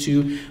chooses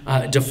to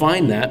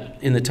define that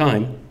in the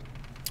time,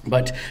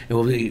 but it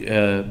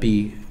will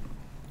be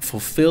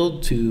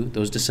fulfilled to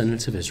those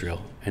descendants of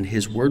Israel, and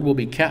his word will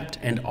be kept,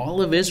 and all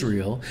of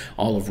Israel,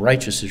 all of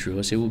righteous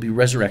Israel, will be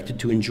resurrected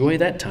to enjoy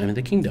that time of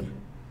the kingdom.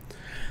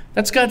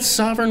 That's God's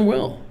sovereign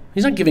will.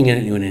 He's not giving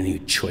anyone any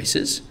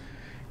choices.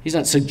 He's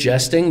not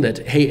suggesting that,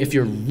 hey, if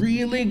you're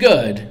really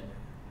good,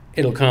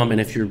 it'll come, and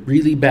if you're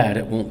really bad,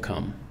 it won't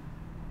come.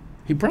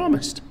 He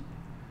promised.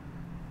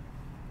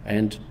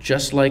 And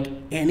just like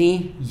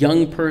any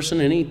young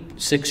person, any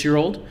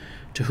 6-year-old,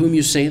 to whom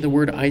you say the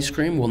word ice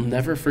cream will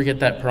never forget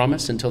that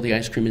promise until the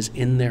ice cream is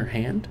in their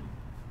hand.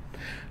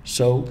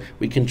 So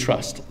we can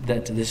trust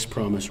that this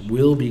promise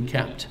will be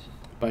kept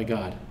by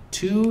God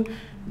to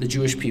the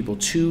Jewish people,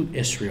 to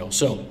Israel.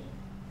 So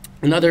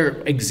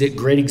another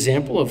great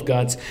example of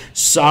God's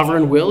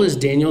sovereign will is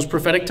Daniel's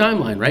prophetic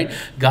timeline, right?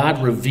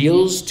 God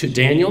reveals to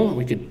Daniel,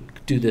 we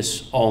could do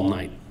this all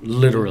night.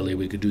 Literally,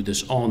 we could do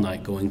this all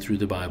night going through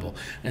the Bible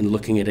and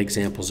looking at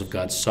examples of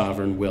God's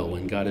sovereign will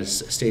when God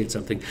has stated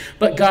something.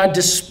 But God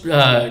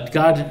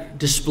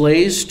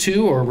displays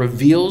to or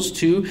reveals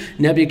to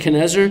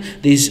Nebuchadnezzar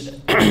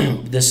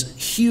this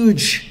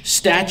huge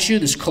statue,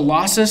 this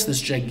colossus, this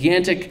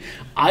gigantic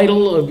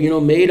idol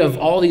made of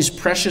all these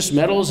precious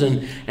metals,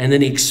 and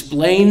then he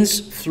explains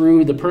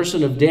through the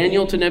person of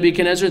Daniel to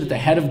Nebuchadnezzar that the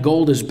head of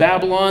gold is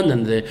Babylon,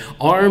 and the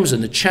arms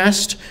and the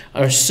chest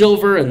are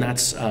silver, and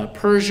that's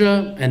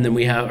Persia. and then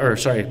we have,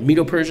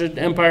 Medo-Persian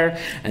Empire,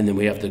 and then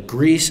we have the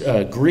Greece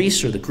or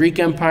the Greek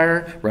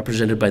Empire,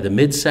 represented by the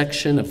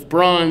midsection of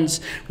bronze.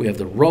 We have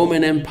the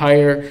Roman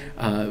Empire,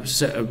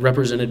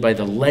 represented by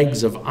the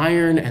legs of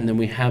iron, and then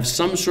we have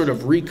some sort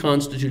of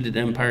reconstituted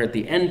empire at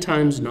the end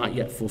times, not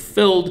yet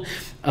fulfilled,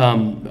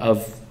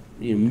 of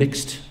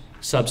mixed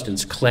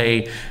substance,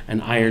 clay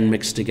and iron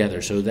mixed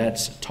together. So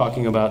that's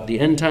talking about the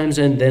end times.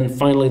 And then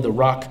finally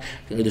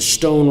the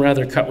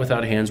stone cut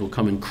without hands will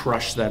come and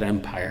crush that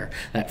empire.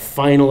 That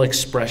final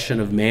expression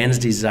of man's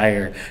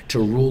desire to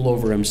rule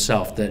over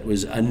himself that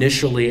was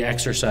initially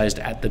exercised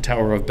at the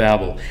Tower of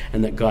Babel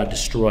and that God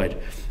destroyed.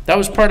 That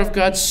was part of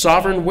God's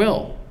sovereign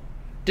will.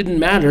 It didn't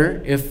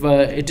matter if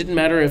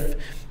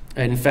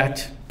in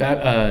fact,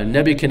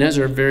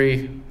 Nebuchadnezzar,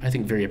 very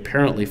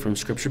apparently from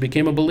Scripture,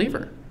 became a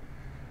believer.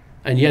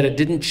 And yet it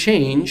didn't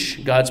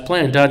change God's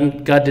plan.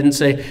 God didn't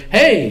say,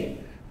 hey,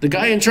 the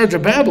guy in charge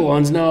of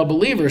Babylon's now a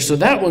believer, so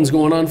that one's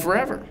going on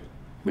forever.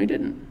 He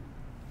didn't.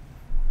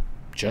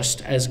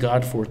 Just as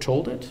God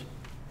foretold it,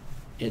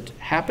 it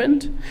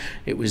happened.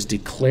 It was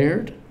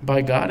declared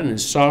by God in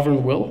his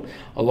sovereign will,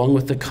 along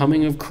with the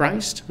coming of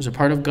Christ. It was a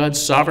part of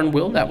God's sovereign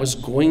will. That was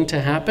going to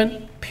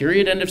happen.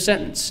 Period. End of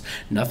sentence.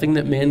 Nothing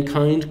that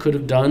mankind could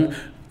have done,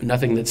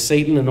 nothing that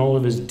Satan and all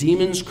of his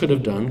demons could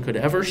have done, could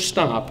ever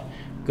stop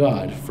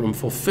God from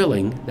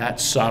fulfilling that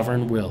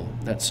sovereign will,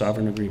 that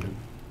sovereign agreement.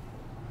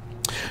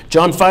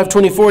 John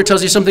 5:24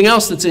 tells you something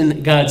else that's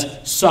in God's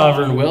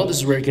sovereign will. This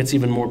is where it gets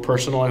even more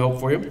personal, I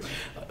hope, for you.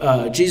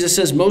 Jesus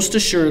says, most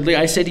assuredly,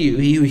 I say to you,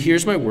 he who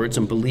hears my words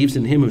and believes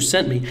in him who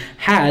sent me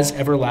has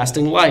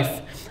everlasting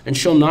life, and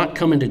shall not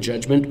come into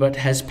judgment, but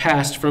has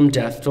passed from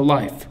death to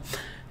life.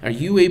 Are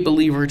you a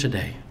believer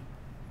today?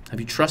 Have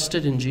you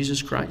trusted in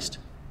Jesus Christ?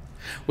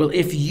 Well,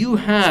 if you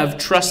have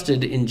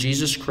trusted in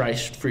Jesus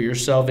Christ for your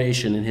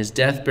salvation, in his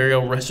death,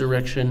 burial,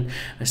 resurrection,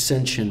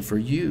 ascension for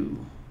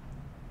you,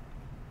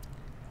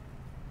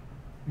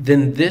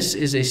 then this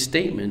is a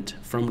statement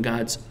from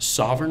God's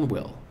sovereign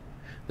will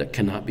that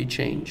cannot be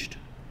changed,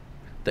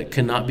 that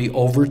cannot be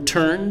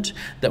overturned,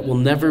 that will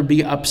never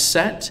be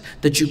upset,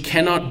 that you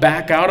cannot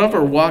back out of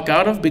or walk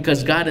out of,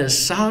 because God has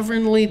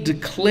sovereignly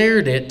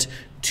declared it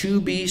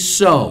to be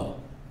so.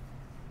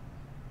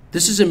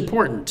 This is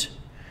important.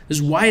 This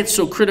is why it's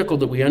so critical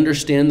that we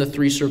understand the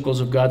three circles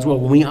of God's will.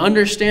 When we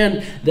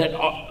understand that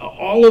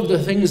all of the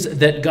things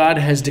that God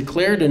has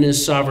declared in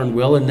his sovereign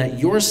will, and that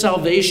your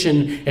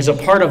salvation is a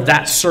part of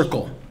that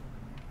circle.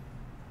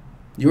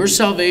 Your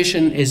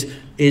salvation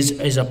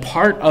is a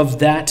part of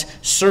that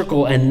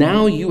circle, and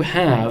now you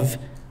have,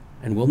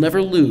 and will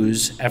never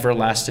lose,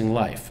 everlasting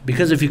life.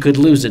 Because if you could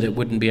lose it, it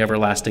wouldn't be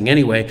everlasting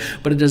anyway,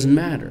 but it doesn't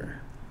matter.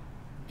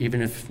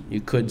 Even if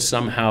you could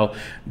somehow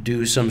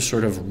do some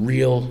sort of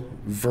real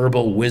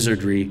verbal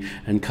wizardry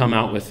and come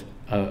out with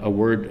a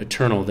word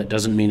eternal that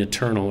doesn't mean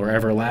eternal, or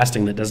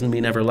everlasting that doesn't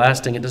mean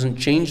everlasting, it doesn't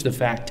change the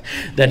fact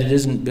that it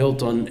isn't built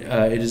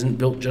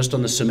just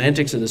on the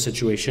semantics of the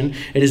situation.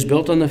 It is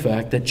built on the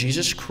fact that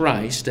Jesus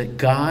Christ, that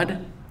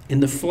God in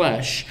the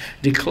flesh,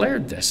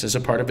 declared this as a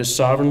part of his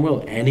sovereign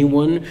will.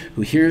 Anyone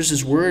who hears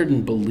his word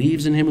and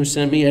believes in him who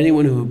sent me,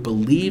 anyone who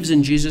believes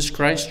in Jesus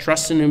Christ,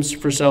 trusts in him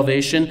for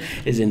salvation,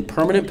 is in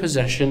permanent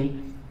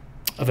possession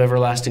of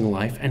everlasting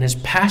life and has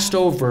passed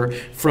over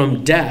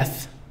from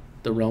death,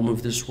 the realm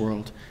of this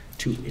world,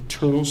 to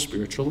eternal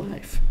spiritual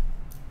life.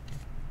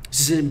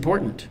 This is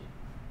important.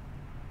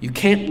 You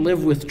can't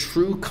live with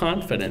true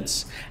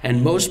confidence,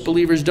 and most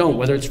believers don't.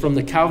 Whether it's from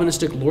the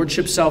Calvinistic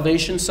lordship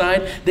salvation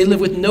side, they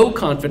live with no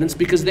confidence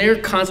because they're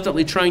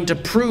constantly trying to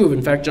prove.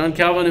 In fact, John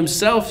Calvin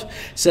himself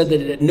said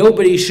that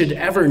nobody should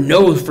ever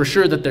know for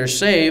sure that they're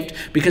saved,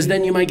 because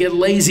then you might get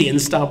lazy and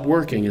stop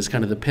working, is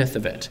kind of the pith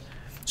of it.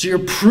 So you're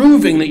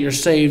proving that you're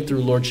saved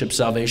through lordship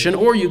salvation,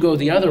 or you go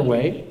the other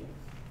way,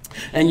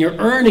 and you're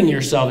earning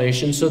your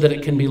salvation so that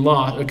it can be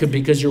lost,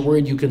 because you're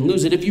worried you can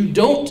lose it if you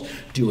don't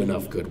do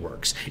enough good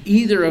works.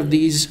 Either of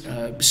these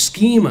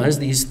schemas,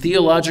 these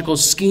theological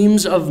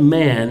schemes of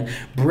man,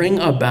 bring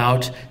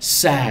about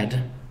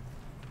sad,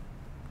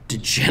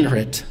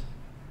 degenerate,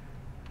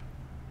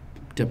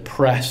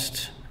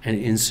 depressed, and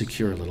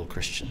insecure little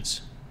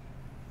Christians.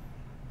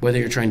 Whether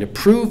you're trying to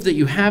prove that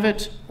you have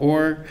it,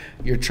 or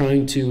you're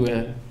trying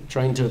to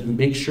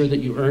make sure that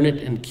you earn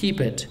it and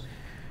keep it,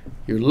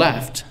 you're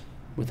left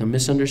with a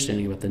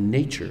misunderstanding about the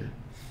nature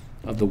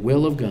of the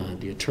will of God,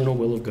 the eternal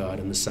will of God,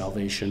 and the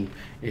salvation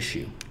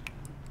issue.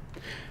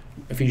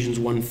 Ephesians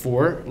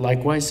 1:4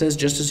 likewise says,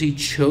 just as he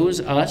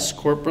chose us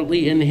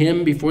corporately in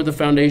him before the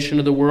foundation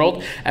of the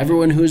world,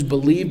 everyone who has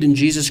believed in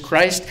Jesus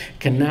Christ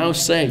can now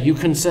say, you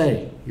can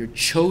say, you're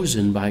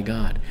chosen by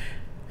God.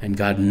 And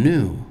God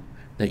knew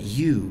that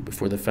you,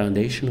 before the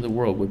foundation of the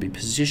world, would be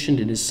positioned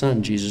in his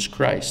Son, Jesus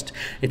Christ.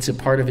 It's a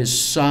part of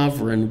his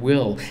sovereign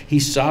will. He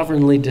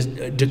sovereignly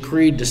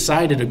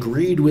decided,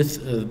 agreed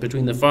with,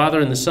 between the Father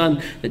and the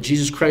Son, that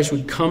Jesus Christ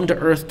would come to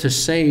earth to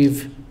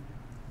save,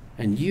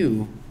 and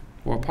you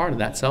were a part of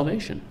that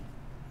salvation.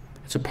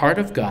 It's a part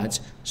of God's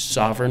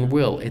sovereign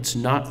will. It's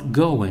not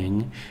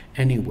going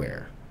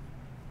anywhere.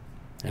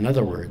 In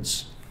other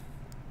words,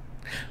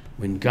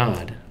 when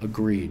God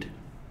agreed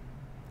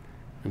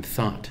and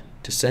thought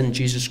to send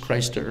Jesus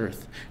Christ to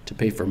earth to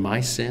pay for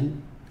my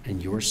sin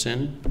and your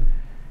sin,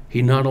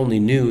 he not only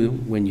knew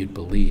when you'd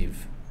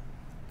believe,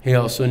 he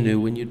also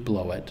knew when you'd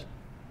blow it.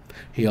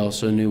 He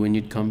also knew when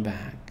you'd come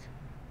back.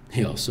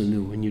 He also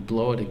knew when you'd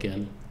blow it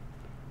again.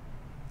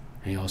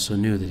 He also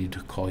knew that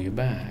he'd call you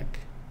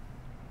back.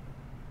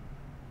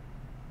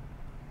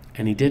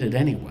 And he did it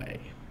anyway.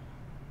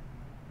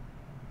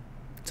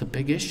 It's a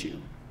big issue.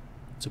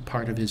 It's a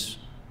part of his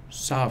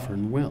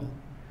sovereign will.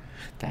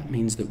 That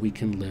means that we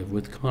can live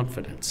with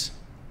confidence.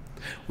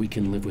 We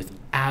can live with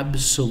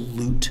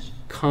absolute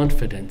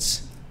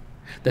confidence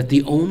that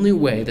the only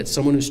way that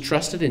someone who's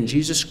trusted in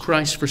Jesus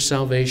Christ for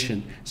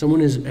salvation,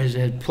 someone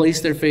has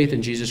placed their faith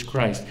in Jesus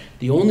Christ,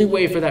 the only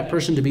way for that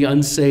person to be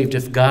unsaved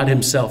if God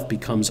himself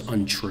becomes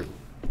untrue.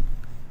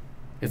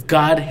 If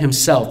God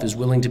himself is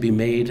willing to be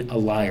made a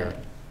liar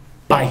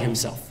by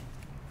himself.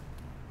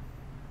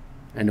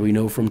 And we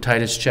know from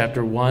Titus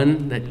chapter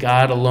 1 that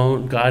God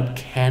alone, God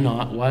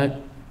cannot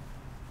what?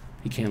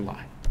 He can't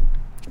lie.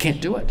 He can't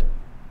do it.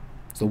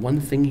 It's the one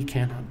thing he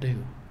cannot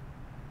do.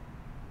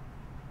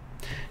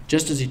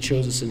 Just as he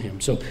chose us in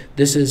him. So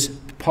this is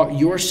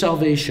your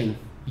salvation,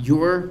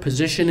 your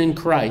position in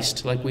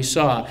Christ, like we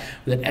saw,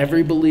 that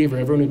every believer,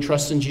 everyone who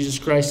trusts in Jesus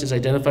Christ is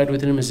identified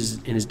with him as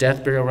in his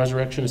death, burial,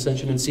 resurrection,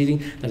 ascension, and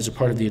seating. That is a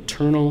part of the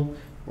eternal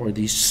or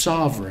the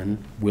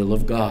sovereign will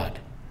of God.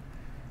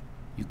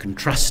 You can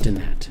trust in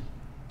that.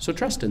 So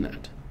trust in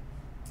that.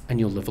 And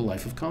you'll live a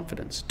life of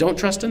confidence. Don't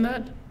trust in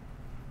that?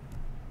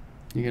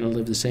 You're going to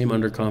live the same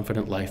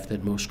underconfident life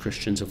that most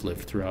Christians have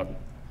lived throughout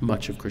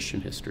much of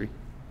Christian history.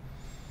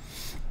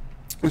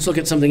 Let's look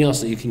at something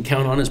else that you can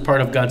count on as part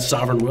of God's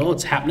sovereign will.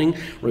 It's happening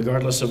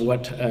regardless of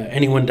what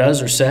anyone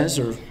does or says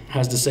or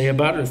has to say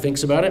about it or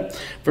thinks about it.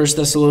 1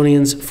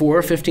 Thessalonians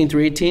 4, 15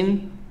 through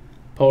 18,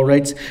 Paul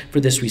writes, "For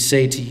this we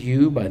say to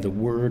you by the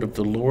word of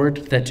the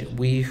Lord, that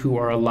we who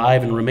are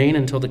alive and remain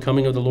until the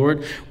coming of the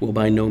Lord will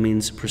by no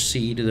means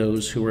precede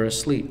those who are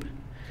asleep.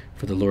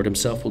 For the Lord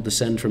himself will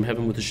descend from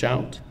heaven with a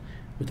shout,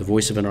 with the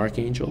voice of an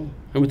archangel,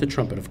 and with the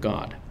trumpet of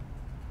God.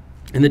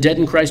 And the dead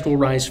in Christ will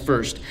rise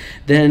first.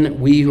 Then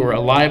we who are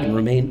alive and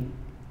remain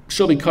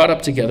shall be caught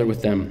up together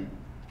with them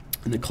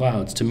in the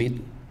clouds to meet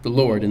the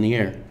Lord in the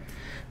air.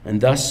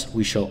 And thus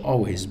we shall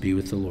always be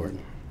with the Lord.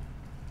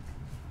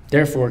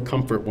 Therefore,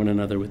 comfort one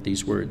another with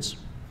these words.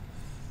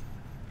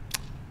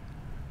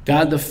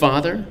 God the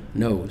Father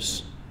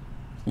knows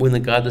when the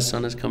God the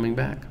Son is coming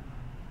back.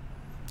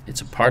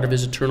 It's a part of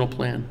his eternal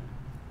plan.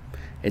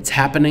 It's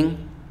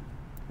happening,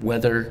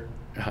 whether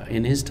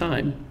in his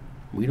time,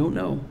 we don't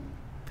know.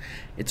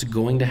 It's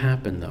going to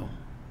happen, though,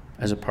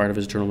 as a part of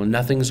his eternal plan.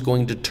 Nothing's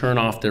going to turn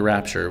off the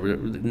rapture.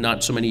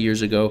 Not so many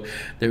years ago,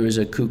 there was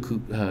a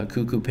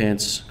cuckoo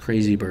pants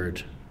crazy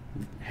bird.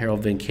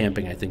 Harold Van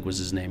Camping, I think, was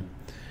his name.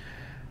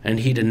 And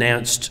he'd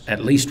announced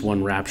at least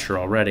one rapture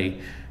already.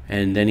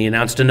 And then he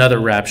announced another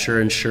rapture,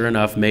 and sure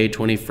enough, May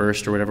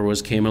 21st or whatever it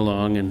was came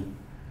along, and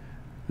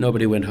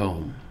nobody went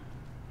home.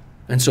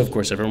 And so, of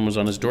course, everyone was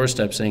on his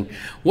doorstep saying,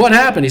 "What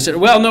happened?" He said,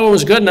 "Well, no one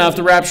was good enough.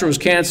 The rapture was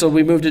canceled.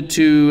 We moved it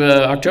to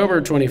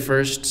October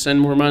 21st. Send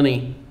more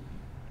money."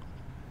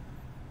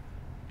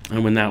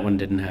 And when that one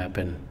didn't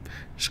happen,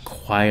 just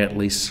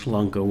quietly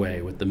slunk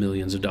away with the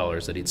millions of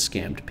dollars that he'd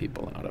scammed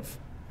people out of.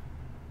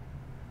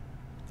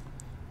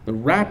 The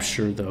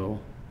rapture, though,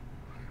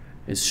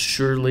 is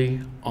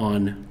surely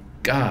on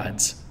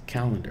God's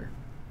calendar.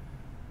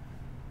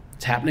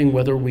 It's happening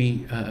whether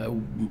we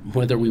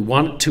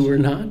want it to or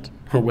not,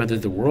 or whether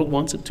the world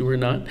wants it to or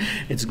not.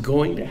 It's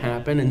going to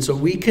happen. And so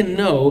we can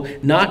know,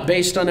 not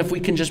based on if we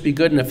can just be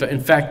good enough. In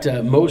fact,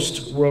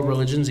 most world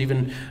religions,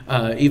 even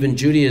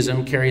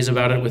Judaism, carries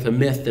about it with a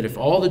myth that if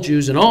all the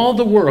Jews in all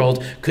the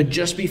world could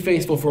just be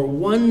faithful for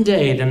one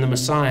day, then the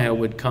Messiah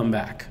would come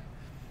back.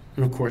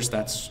 And of course,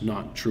 that's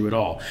not true at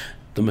all.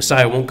 The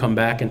Messiah won't come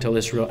back until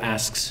Israel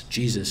asks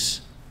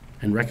Jesus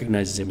and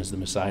recognizes him as the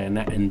Messiah, and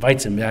that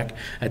invites him back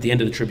at the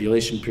end of the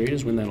tribulation period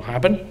is when that'll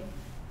happen.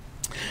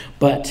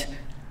 But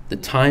the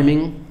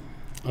timing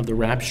of the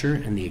rapture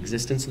and the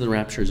existence of the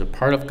rapture is a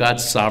part of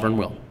God's sovereign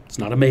will. It's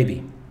not a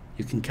maybe.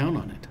 You can count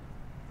on it.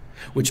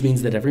 Which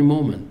means that every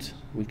moment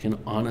we can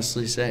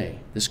honestly say,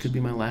 this could be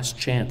my last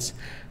chance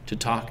to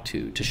talk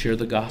to share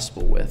the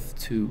gospel with,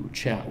 to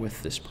chat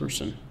with this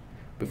person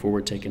before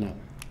we're taken up.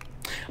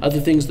 Other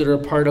things that are a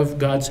part of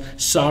God's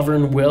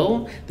sovereign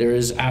will, there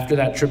is, after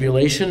that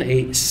tribulation,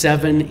 a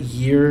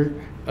 7-year,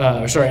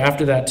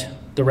 after that,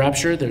 the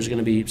rapture, there's going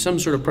to be some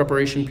sort of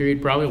preparation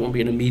period, probably. It won't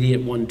be an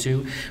immediate one,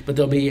 too. But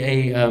there'll be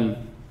a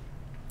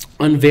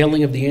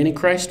unveiling of the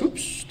Antichrist.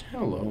 Oops,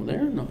 hello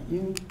there, not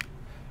you.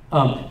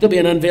 There'll be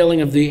an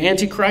unveiling of the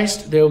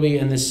Antichrist. There'll be,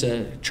 and this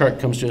chart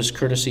comes to us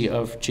courtesy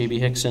of J.B.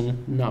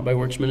 Hickson, not by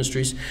Works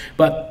Ministries.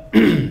 But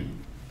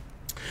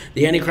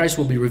the Antichrist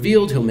will be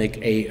revealed. He'll make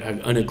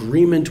an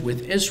agreement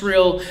with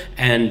Israel,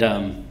 and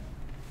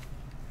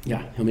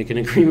he'll make an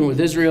agreement with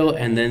Israel,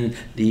 and then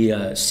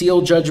the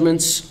seal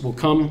judgments will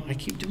come. I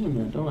keep doing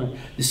that, don't I?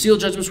 The seal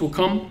judgments will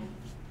come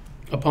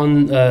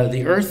upon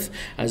the earth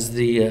as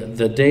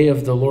the day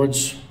of the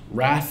Lord's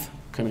wrath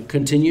kind of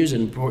continues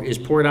and is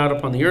poured out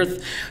upon the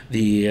earth.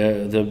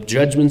 The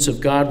judgments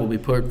of God will be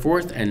poured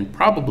forth, and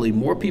probably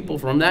more people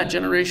from that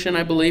generation,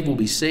 I believe, will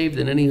be saved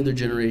than any other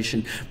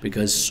generation,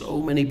 because so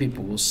many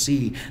people will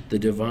see the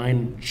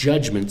divine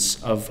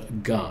judgments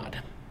of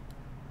God.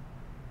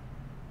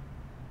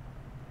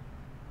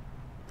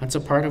 That's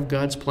a part of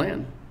God's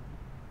plan.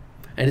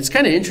 And it's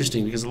kind of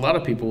interesting because a lot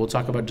of people will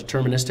talk about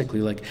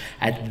deterministically, like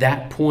at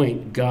that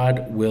point,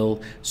 God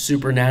will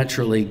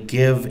supernaturally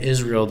give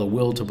Israel the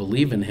will to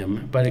believe in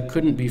him, but it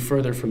couldn't be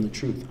further from the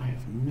truth. I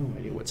have no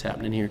idea what's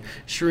happening here.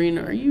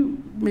 Shireen, are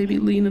you maybe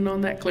leaning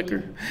on that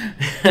clicker?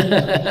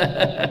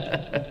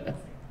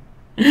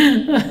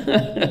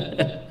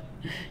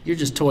 You're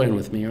just toying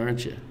with me,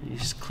 aren't you? You're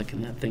just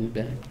clicking that thing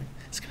back.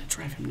 It's going to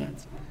drive him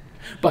nuts.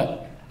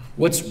 But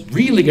what's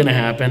really going to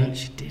happen,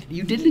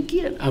 you did it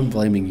again. I'm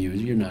blaming you.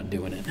 You're not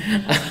doing it.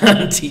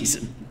 I'm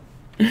teasing.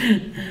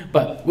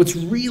 But what's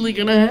really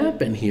going to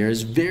happen here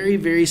is very,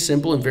 very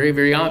simple and very,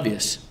 very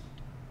obvious.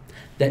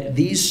 That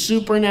these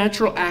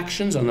supernatural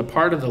actions on the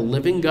part of the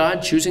living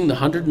God, choosing the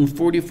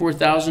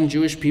 144,000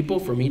 Jewish people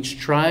from each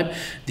tribe,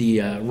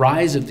 the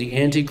rise of the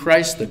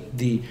Antichrist,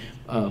 the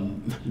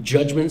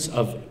judgments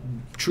of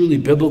truly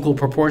biblical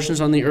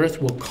proportions on the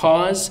earth, will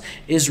cause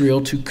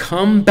Israel to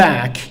come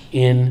back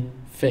in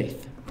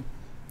faith.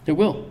 It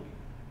will.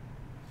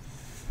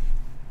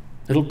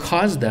 It'll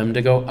cause them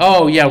to go,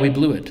 oh yeah, we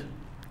blew it.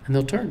 And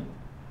they'll turn.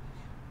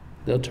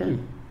 They'll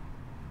turn.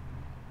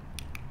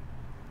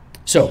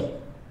 So,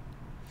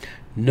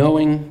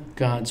 knowing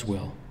God's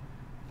will.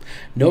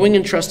 Knowing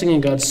and trusting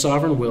in God's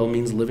sovereign will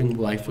means living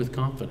life with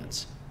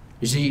confidence.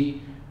 You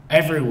see,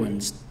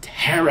 everyone's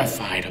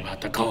terrified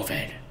about the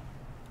COVID.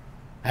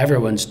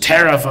 Everyone's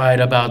terrified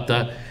about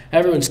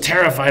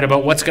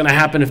what's going to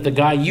happen if the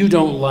guy you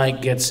don't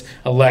like gets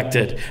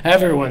elected.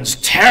 Everyone's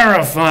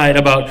terrified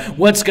about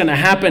what's going to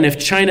happen if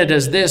China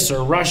does this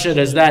or Russia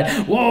does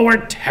that. Whoa,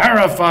 we're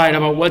terrified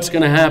about what's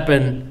going to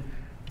happen.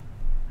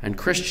 And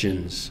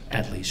Christians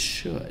at least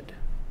should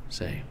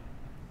say,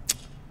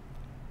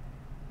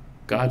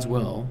 God's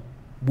will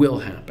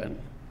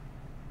happen.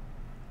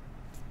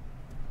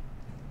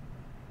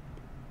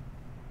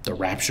 The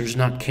rapture's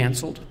not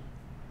canceled.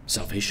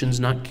 Salvation's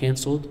not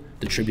canceled.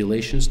 The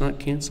tribulation's not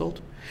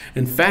canceled.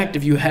 In fact,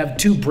 if you have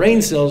two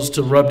brain cells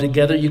to rub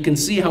together, you can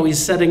see how he's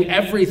setting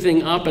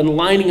everything up and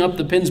lining up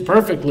the pins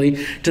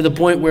perfectly to the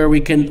point where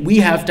we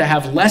have to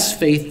have less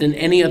faith than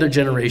any other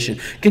generation.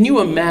 Can you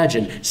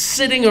imagine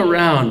sitting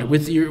around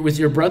with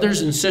your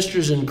brothers and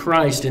sisters in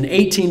Christ in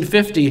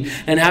 1850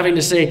 and having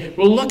to say,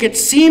 well, look, it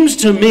seems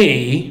to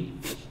me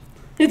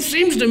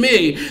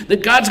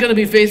that God's going to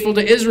be faithful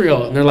to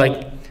Israel. And they're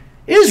like,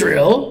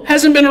 Israel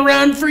hasn't been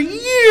around for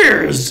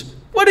years.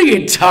 What are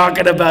you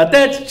talking about?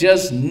 That's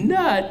just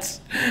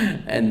nuts.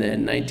 And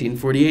then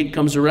 1948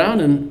 comes around,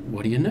 and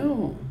what do you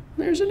know?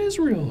 There's an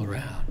Israel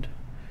around.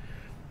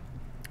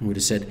 We would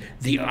have said,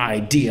 the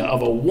idea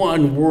of a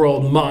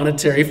one-world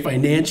monetary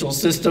financial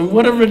system,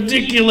 what a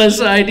ridiculous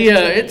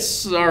idea.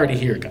 It's already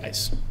here,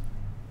 guys.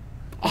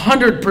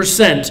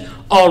 100%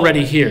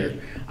 already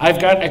here. I've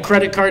got a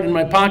credit card in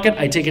my pocket.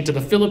 I take it to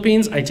the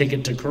Philippines. I take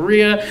it to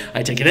Korea.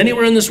 I take it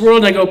anywhere in this world,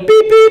 and I go beep,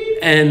 beep,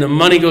 and the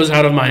money goes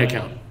out of my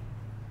account.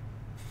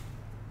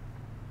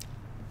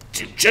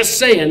 Just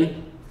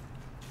saying,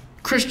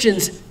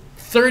 Christians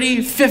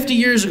 30, 50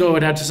 years ago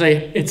would have to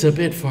say, it's a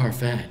bit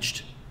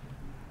far-fetched.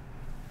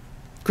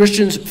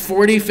 Christians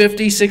 40,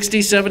 50,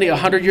 60, 70,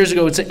 100 years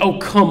ago would say, oh,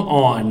 come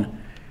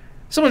on.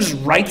 Someone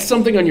just writes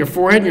something on your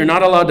forehead and you're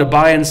not allowed to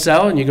buy and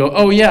sell, and you go,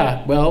 oh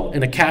yeah, well,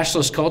 in a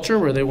cashless culture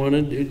where they want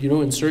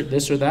to, insert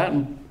this or that,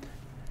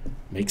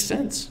 makes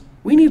sense.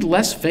 We need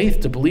less faith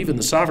to believe in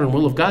the sovereign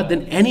will of God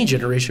than any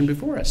generation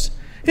before us.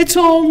 It's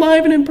all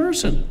live and in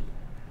person,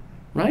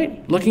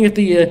 right? Looking at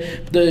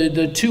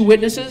the two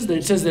witnesses,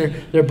 it says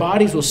their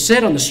bodies will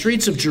sit on the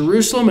streets of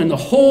Jerusalem and the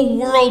whole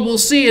world will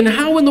see. And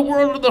how in the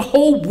world are the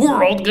whole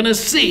world going to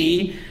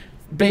see,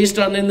 based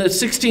on in the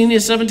 16,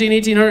 17,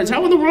 1800s,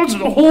 how in the world is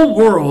the whole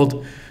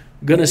world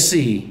going to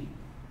see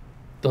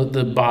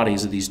the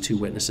bodies of these two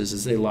witnesses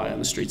as they lie on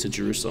the streets of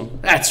Jerusalem?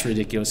 That's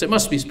ridiculous. It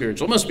must be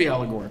spiritual. It must be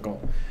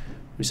allegorical.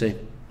 We say,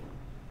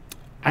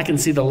 I can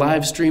see the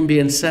live stream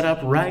being set up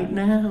right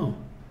now.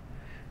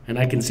 And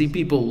I can see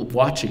people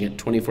watching it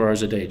 24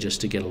 hours a day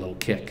just to get a little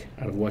kick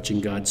out of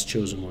watching God's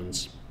chosen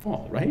ones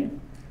fall, right?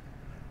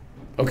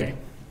 Okay,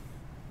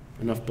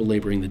 enough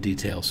belaboring the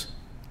details.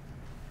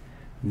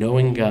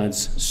 Knowing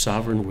God's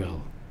sovereign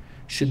will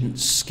shouldn't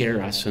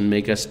scare us and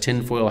make us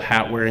tinfoil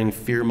hat-wearing,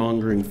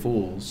 fear-mongering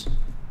fools.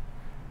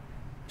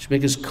 It should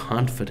make us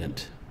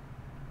confident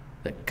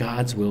that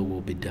God's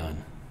will be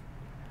done.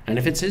 And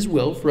if it's his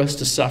will for us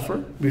to suffer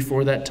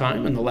before that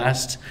time in the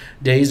last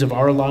days of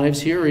our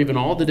lives here, or even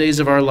all the days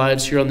of our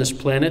lives here on this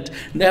planet,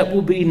 that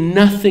will be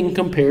nothing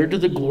compared to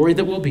the glory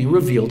that will be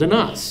revealed in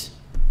us.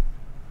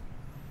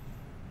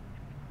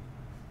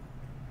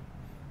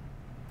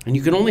 And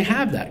you can only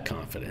have that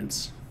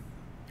confidence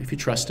if you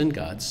trust in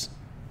God's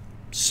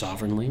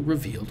sovereignly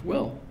revealed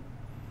will.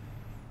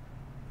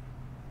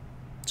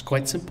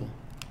 quite simple.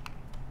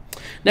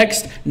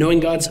 Next, knowing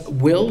God's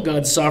will,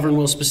 God's sovereign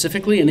will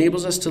specifically,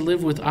 enables us to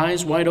live with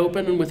eyes wide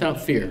open and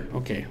without fear.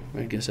 Okay,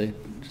 I guess I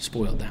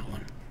spoiled that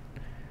one.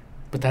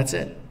 But that's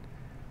it.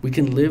 We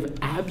can live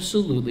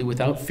absolutely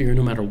without fear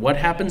no matter what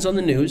happens on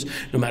the news,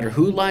 no matter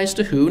who lies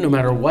to who, no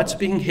matter what's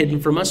being hidden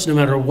from us, no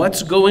matter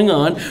what's going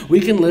on. We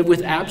can live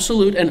with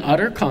absolute and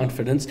utter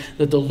confidence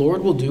that the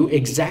Lord will do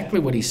exactly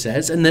what he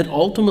says, and that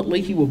ultimately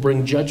he will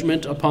bring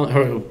judgment upon,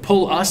 or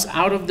pull us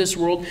out of this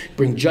world,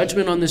 bring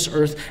judgment on this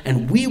earth,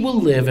 and we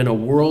will live in a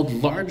world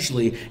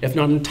largely, if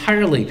not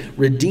entirely,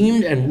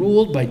 redeemed and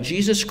ruled by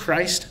Jesus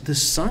Christ, the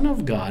Son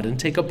of God, and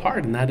take a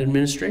part in that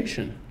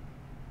administration.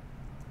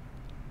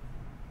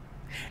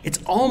 It's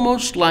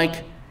almost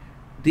like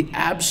the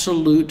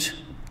absolute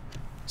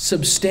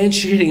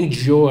substantiating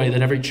joy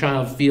that every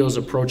child feels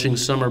approaching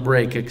summer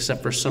break,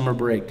 except for summer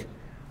break,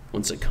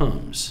 once it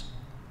comes,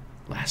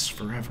 lasts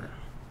forever.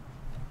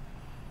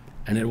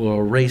 And it will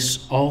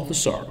erase all the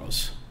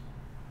sorrows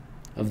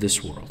of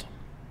this world.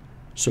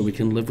 So we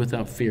can live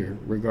without fear,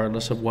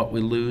 regardless of what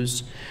we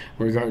lose,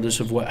 regardless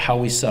of how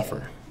we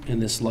suffer in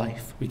this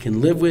life. We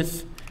can live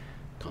with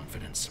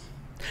confidence.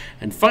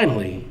 And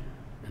finally,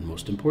 and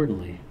most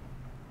importantly,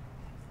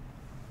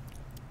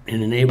 it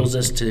enables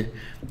us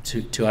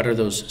to utter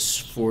those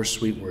 4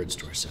 sweet words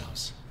to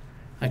ourselves.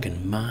 I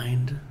can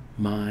mind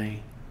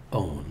my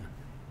own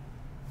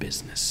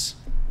business.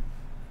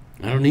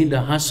 I don't need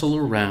to hustle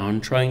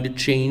around trying to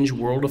change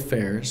world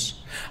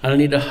affairs. I don't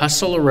need to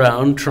hustle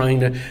around trying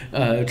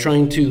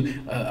to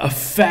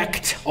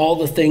affect all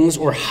the things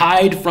or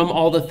hide from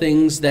all the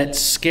things that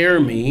scare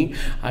me.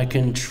 I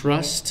can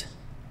trust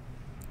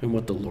in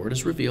what the Lord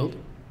has revealed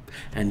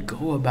and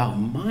go about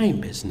my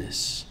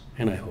business,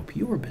 and I hope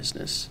your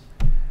business,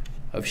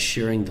 of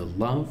sharing the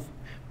love,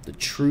 the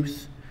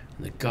truth,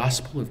 and the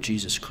gospel of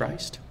Jesus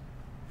Christ,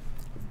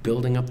 of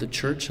building up the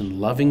church and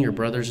loving your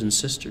brothers and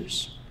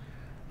sisters,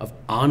 of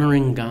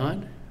honoring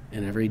God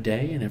in every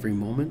day and every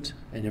moment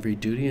and every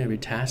duty and every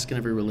task and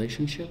every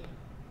relationship.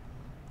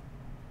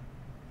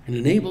 It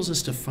enables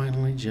us to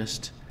finally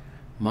just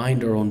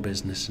mind our own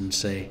business and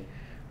say,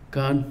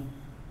 God,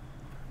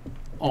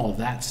 all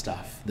that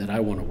stuff that I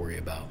want to worry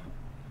about,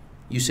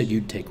 you said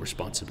you'd take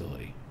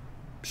responsibility.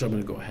 So I'm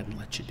going to go ahead and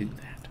let you do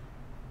that.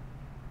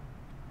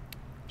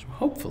 So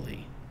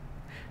hopefully,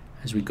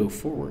 as we go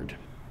forward,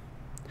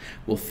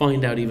 we'll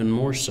find out even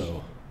more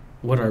so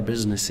what our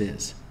business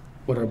is,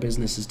 what our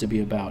business is to be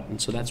about.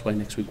 And so that's why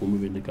next week we'll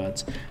move into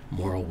God's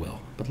moral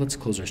will. But let's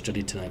close our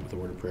study tonight with a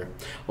word of prayer.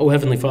 Oh,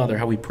 Heavenly Father,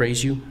 how we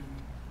praise you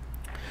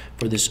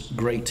for this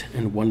great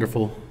and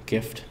wonderful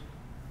gift,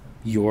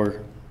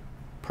 your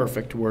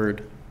perfect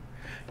word,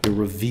 your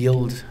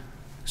revealed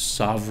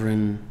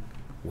sovereign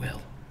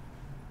will.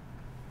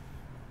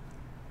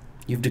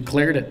 You've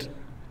declared it.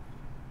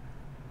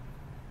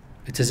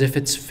 It's as if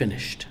it's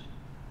finished.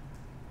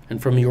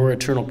 And from your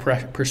eternal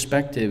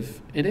perspective,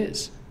 it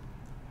is.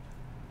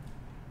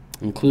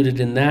 Included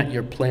in that,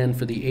 your plan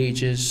for the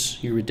ages,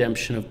 your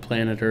redemption of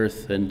planet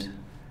Earth, and,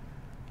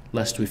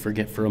 lest we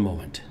forget for a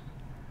moment,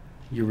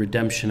 your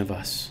redemption of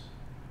us,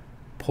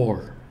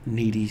 poor,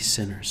 needy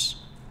sinners,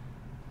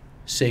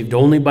 saved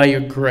only by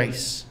your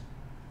grace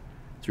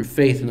through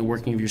faith in the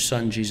working of your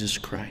Son, Jesus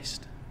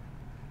Christ,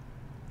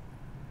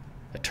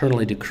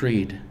 eternally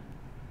decreed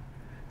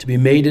to be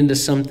made into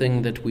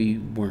something that we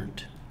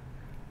weren't,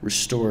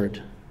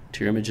 restored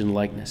to your image and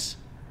likeness,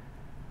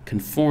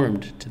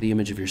 conformed to the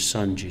image of your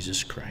Son,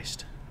 Jesus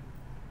Christ.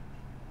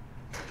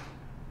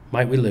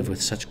 Might we live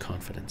with such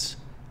confidence,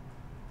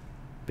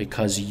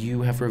 because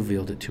you have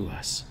revealed it to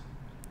us.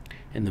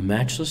 In the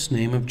matchless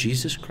name of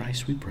Jesus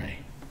Christ we pray.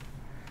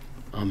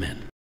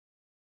 Amen.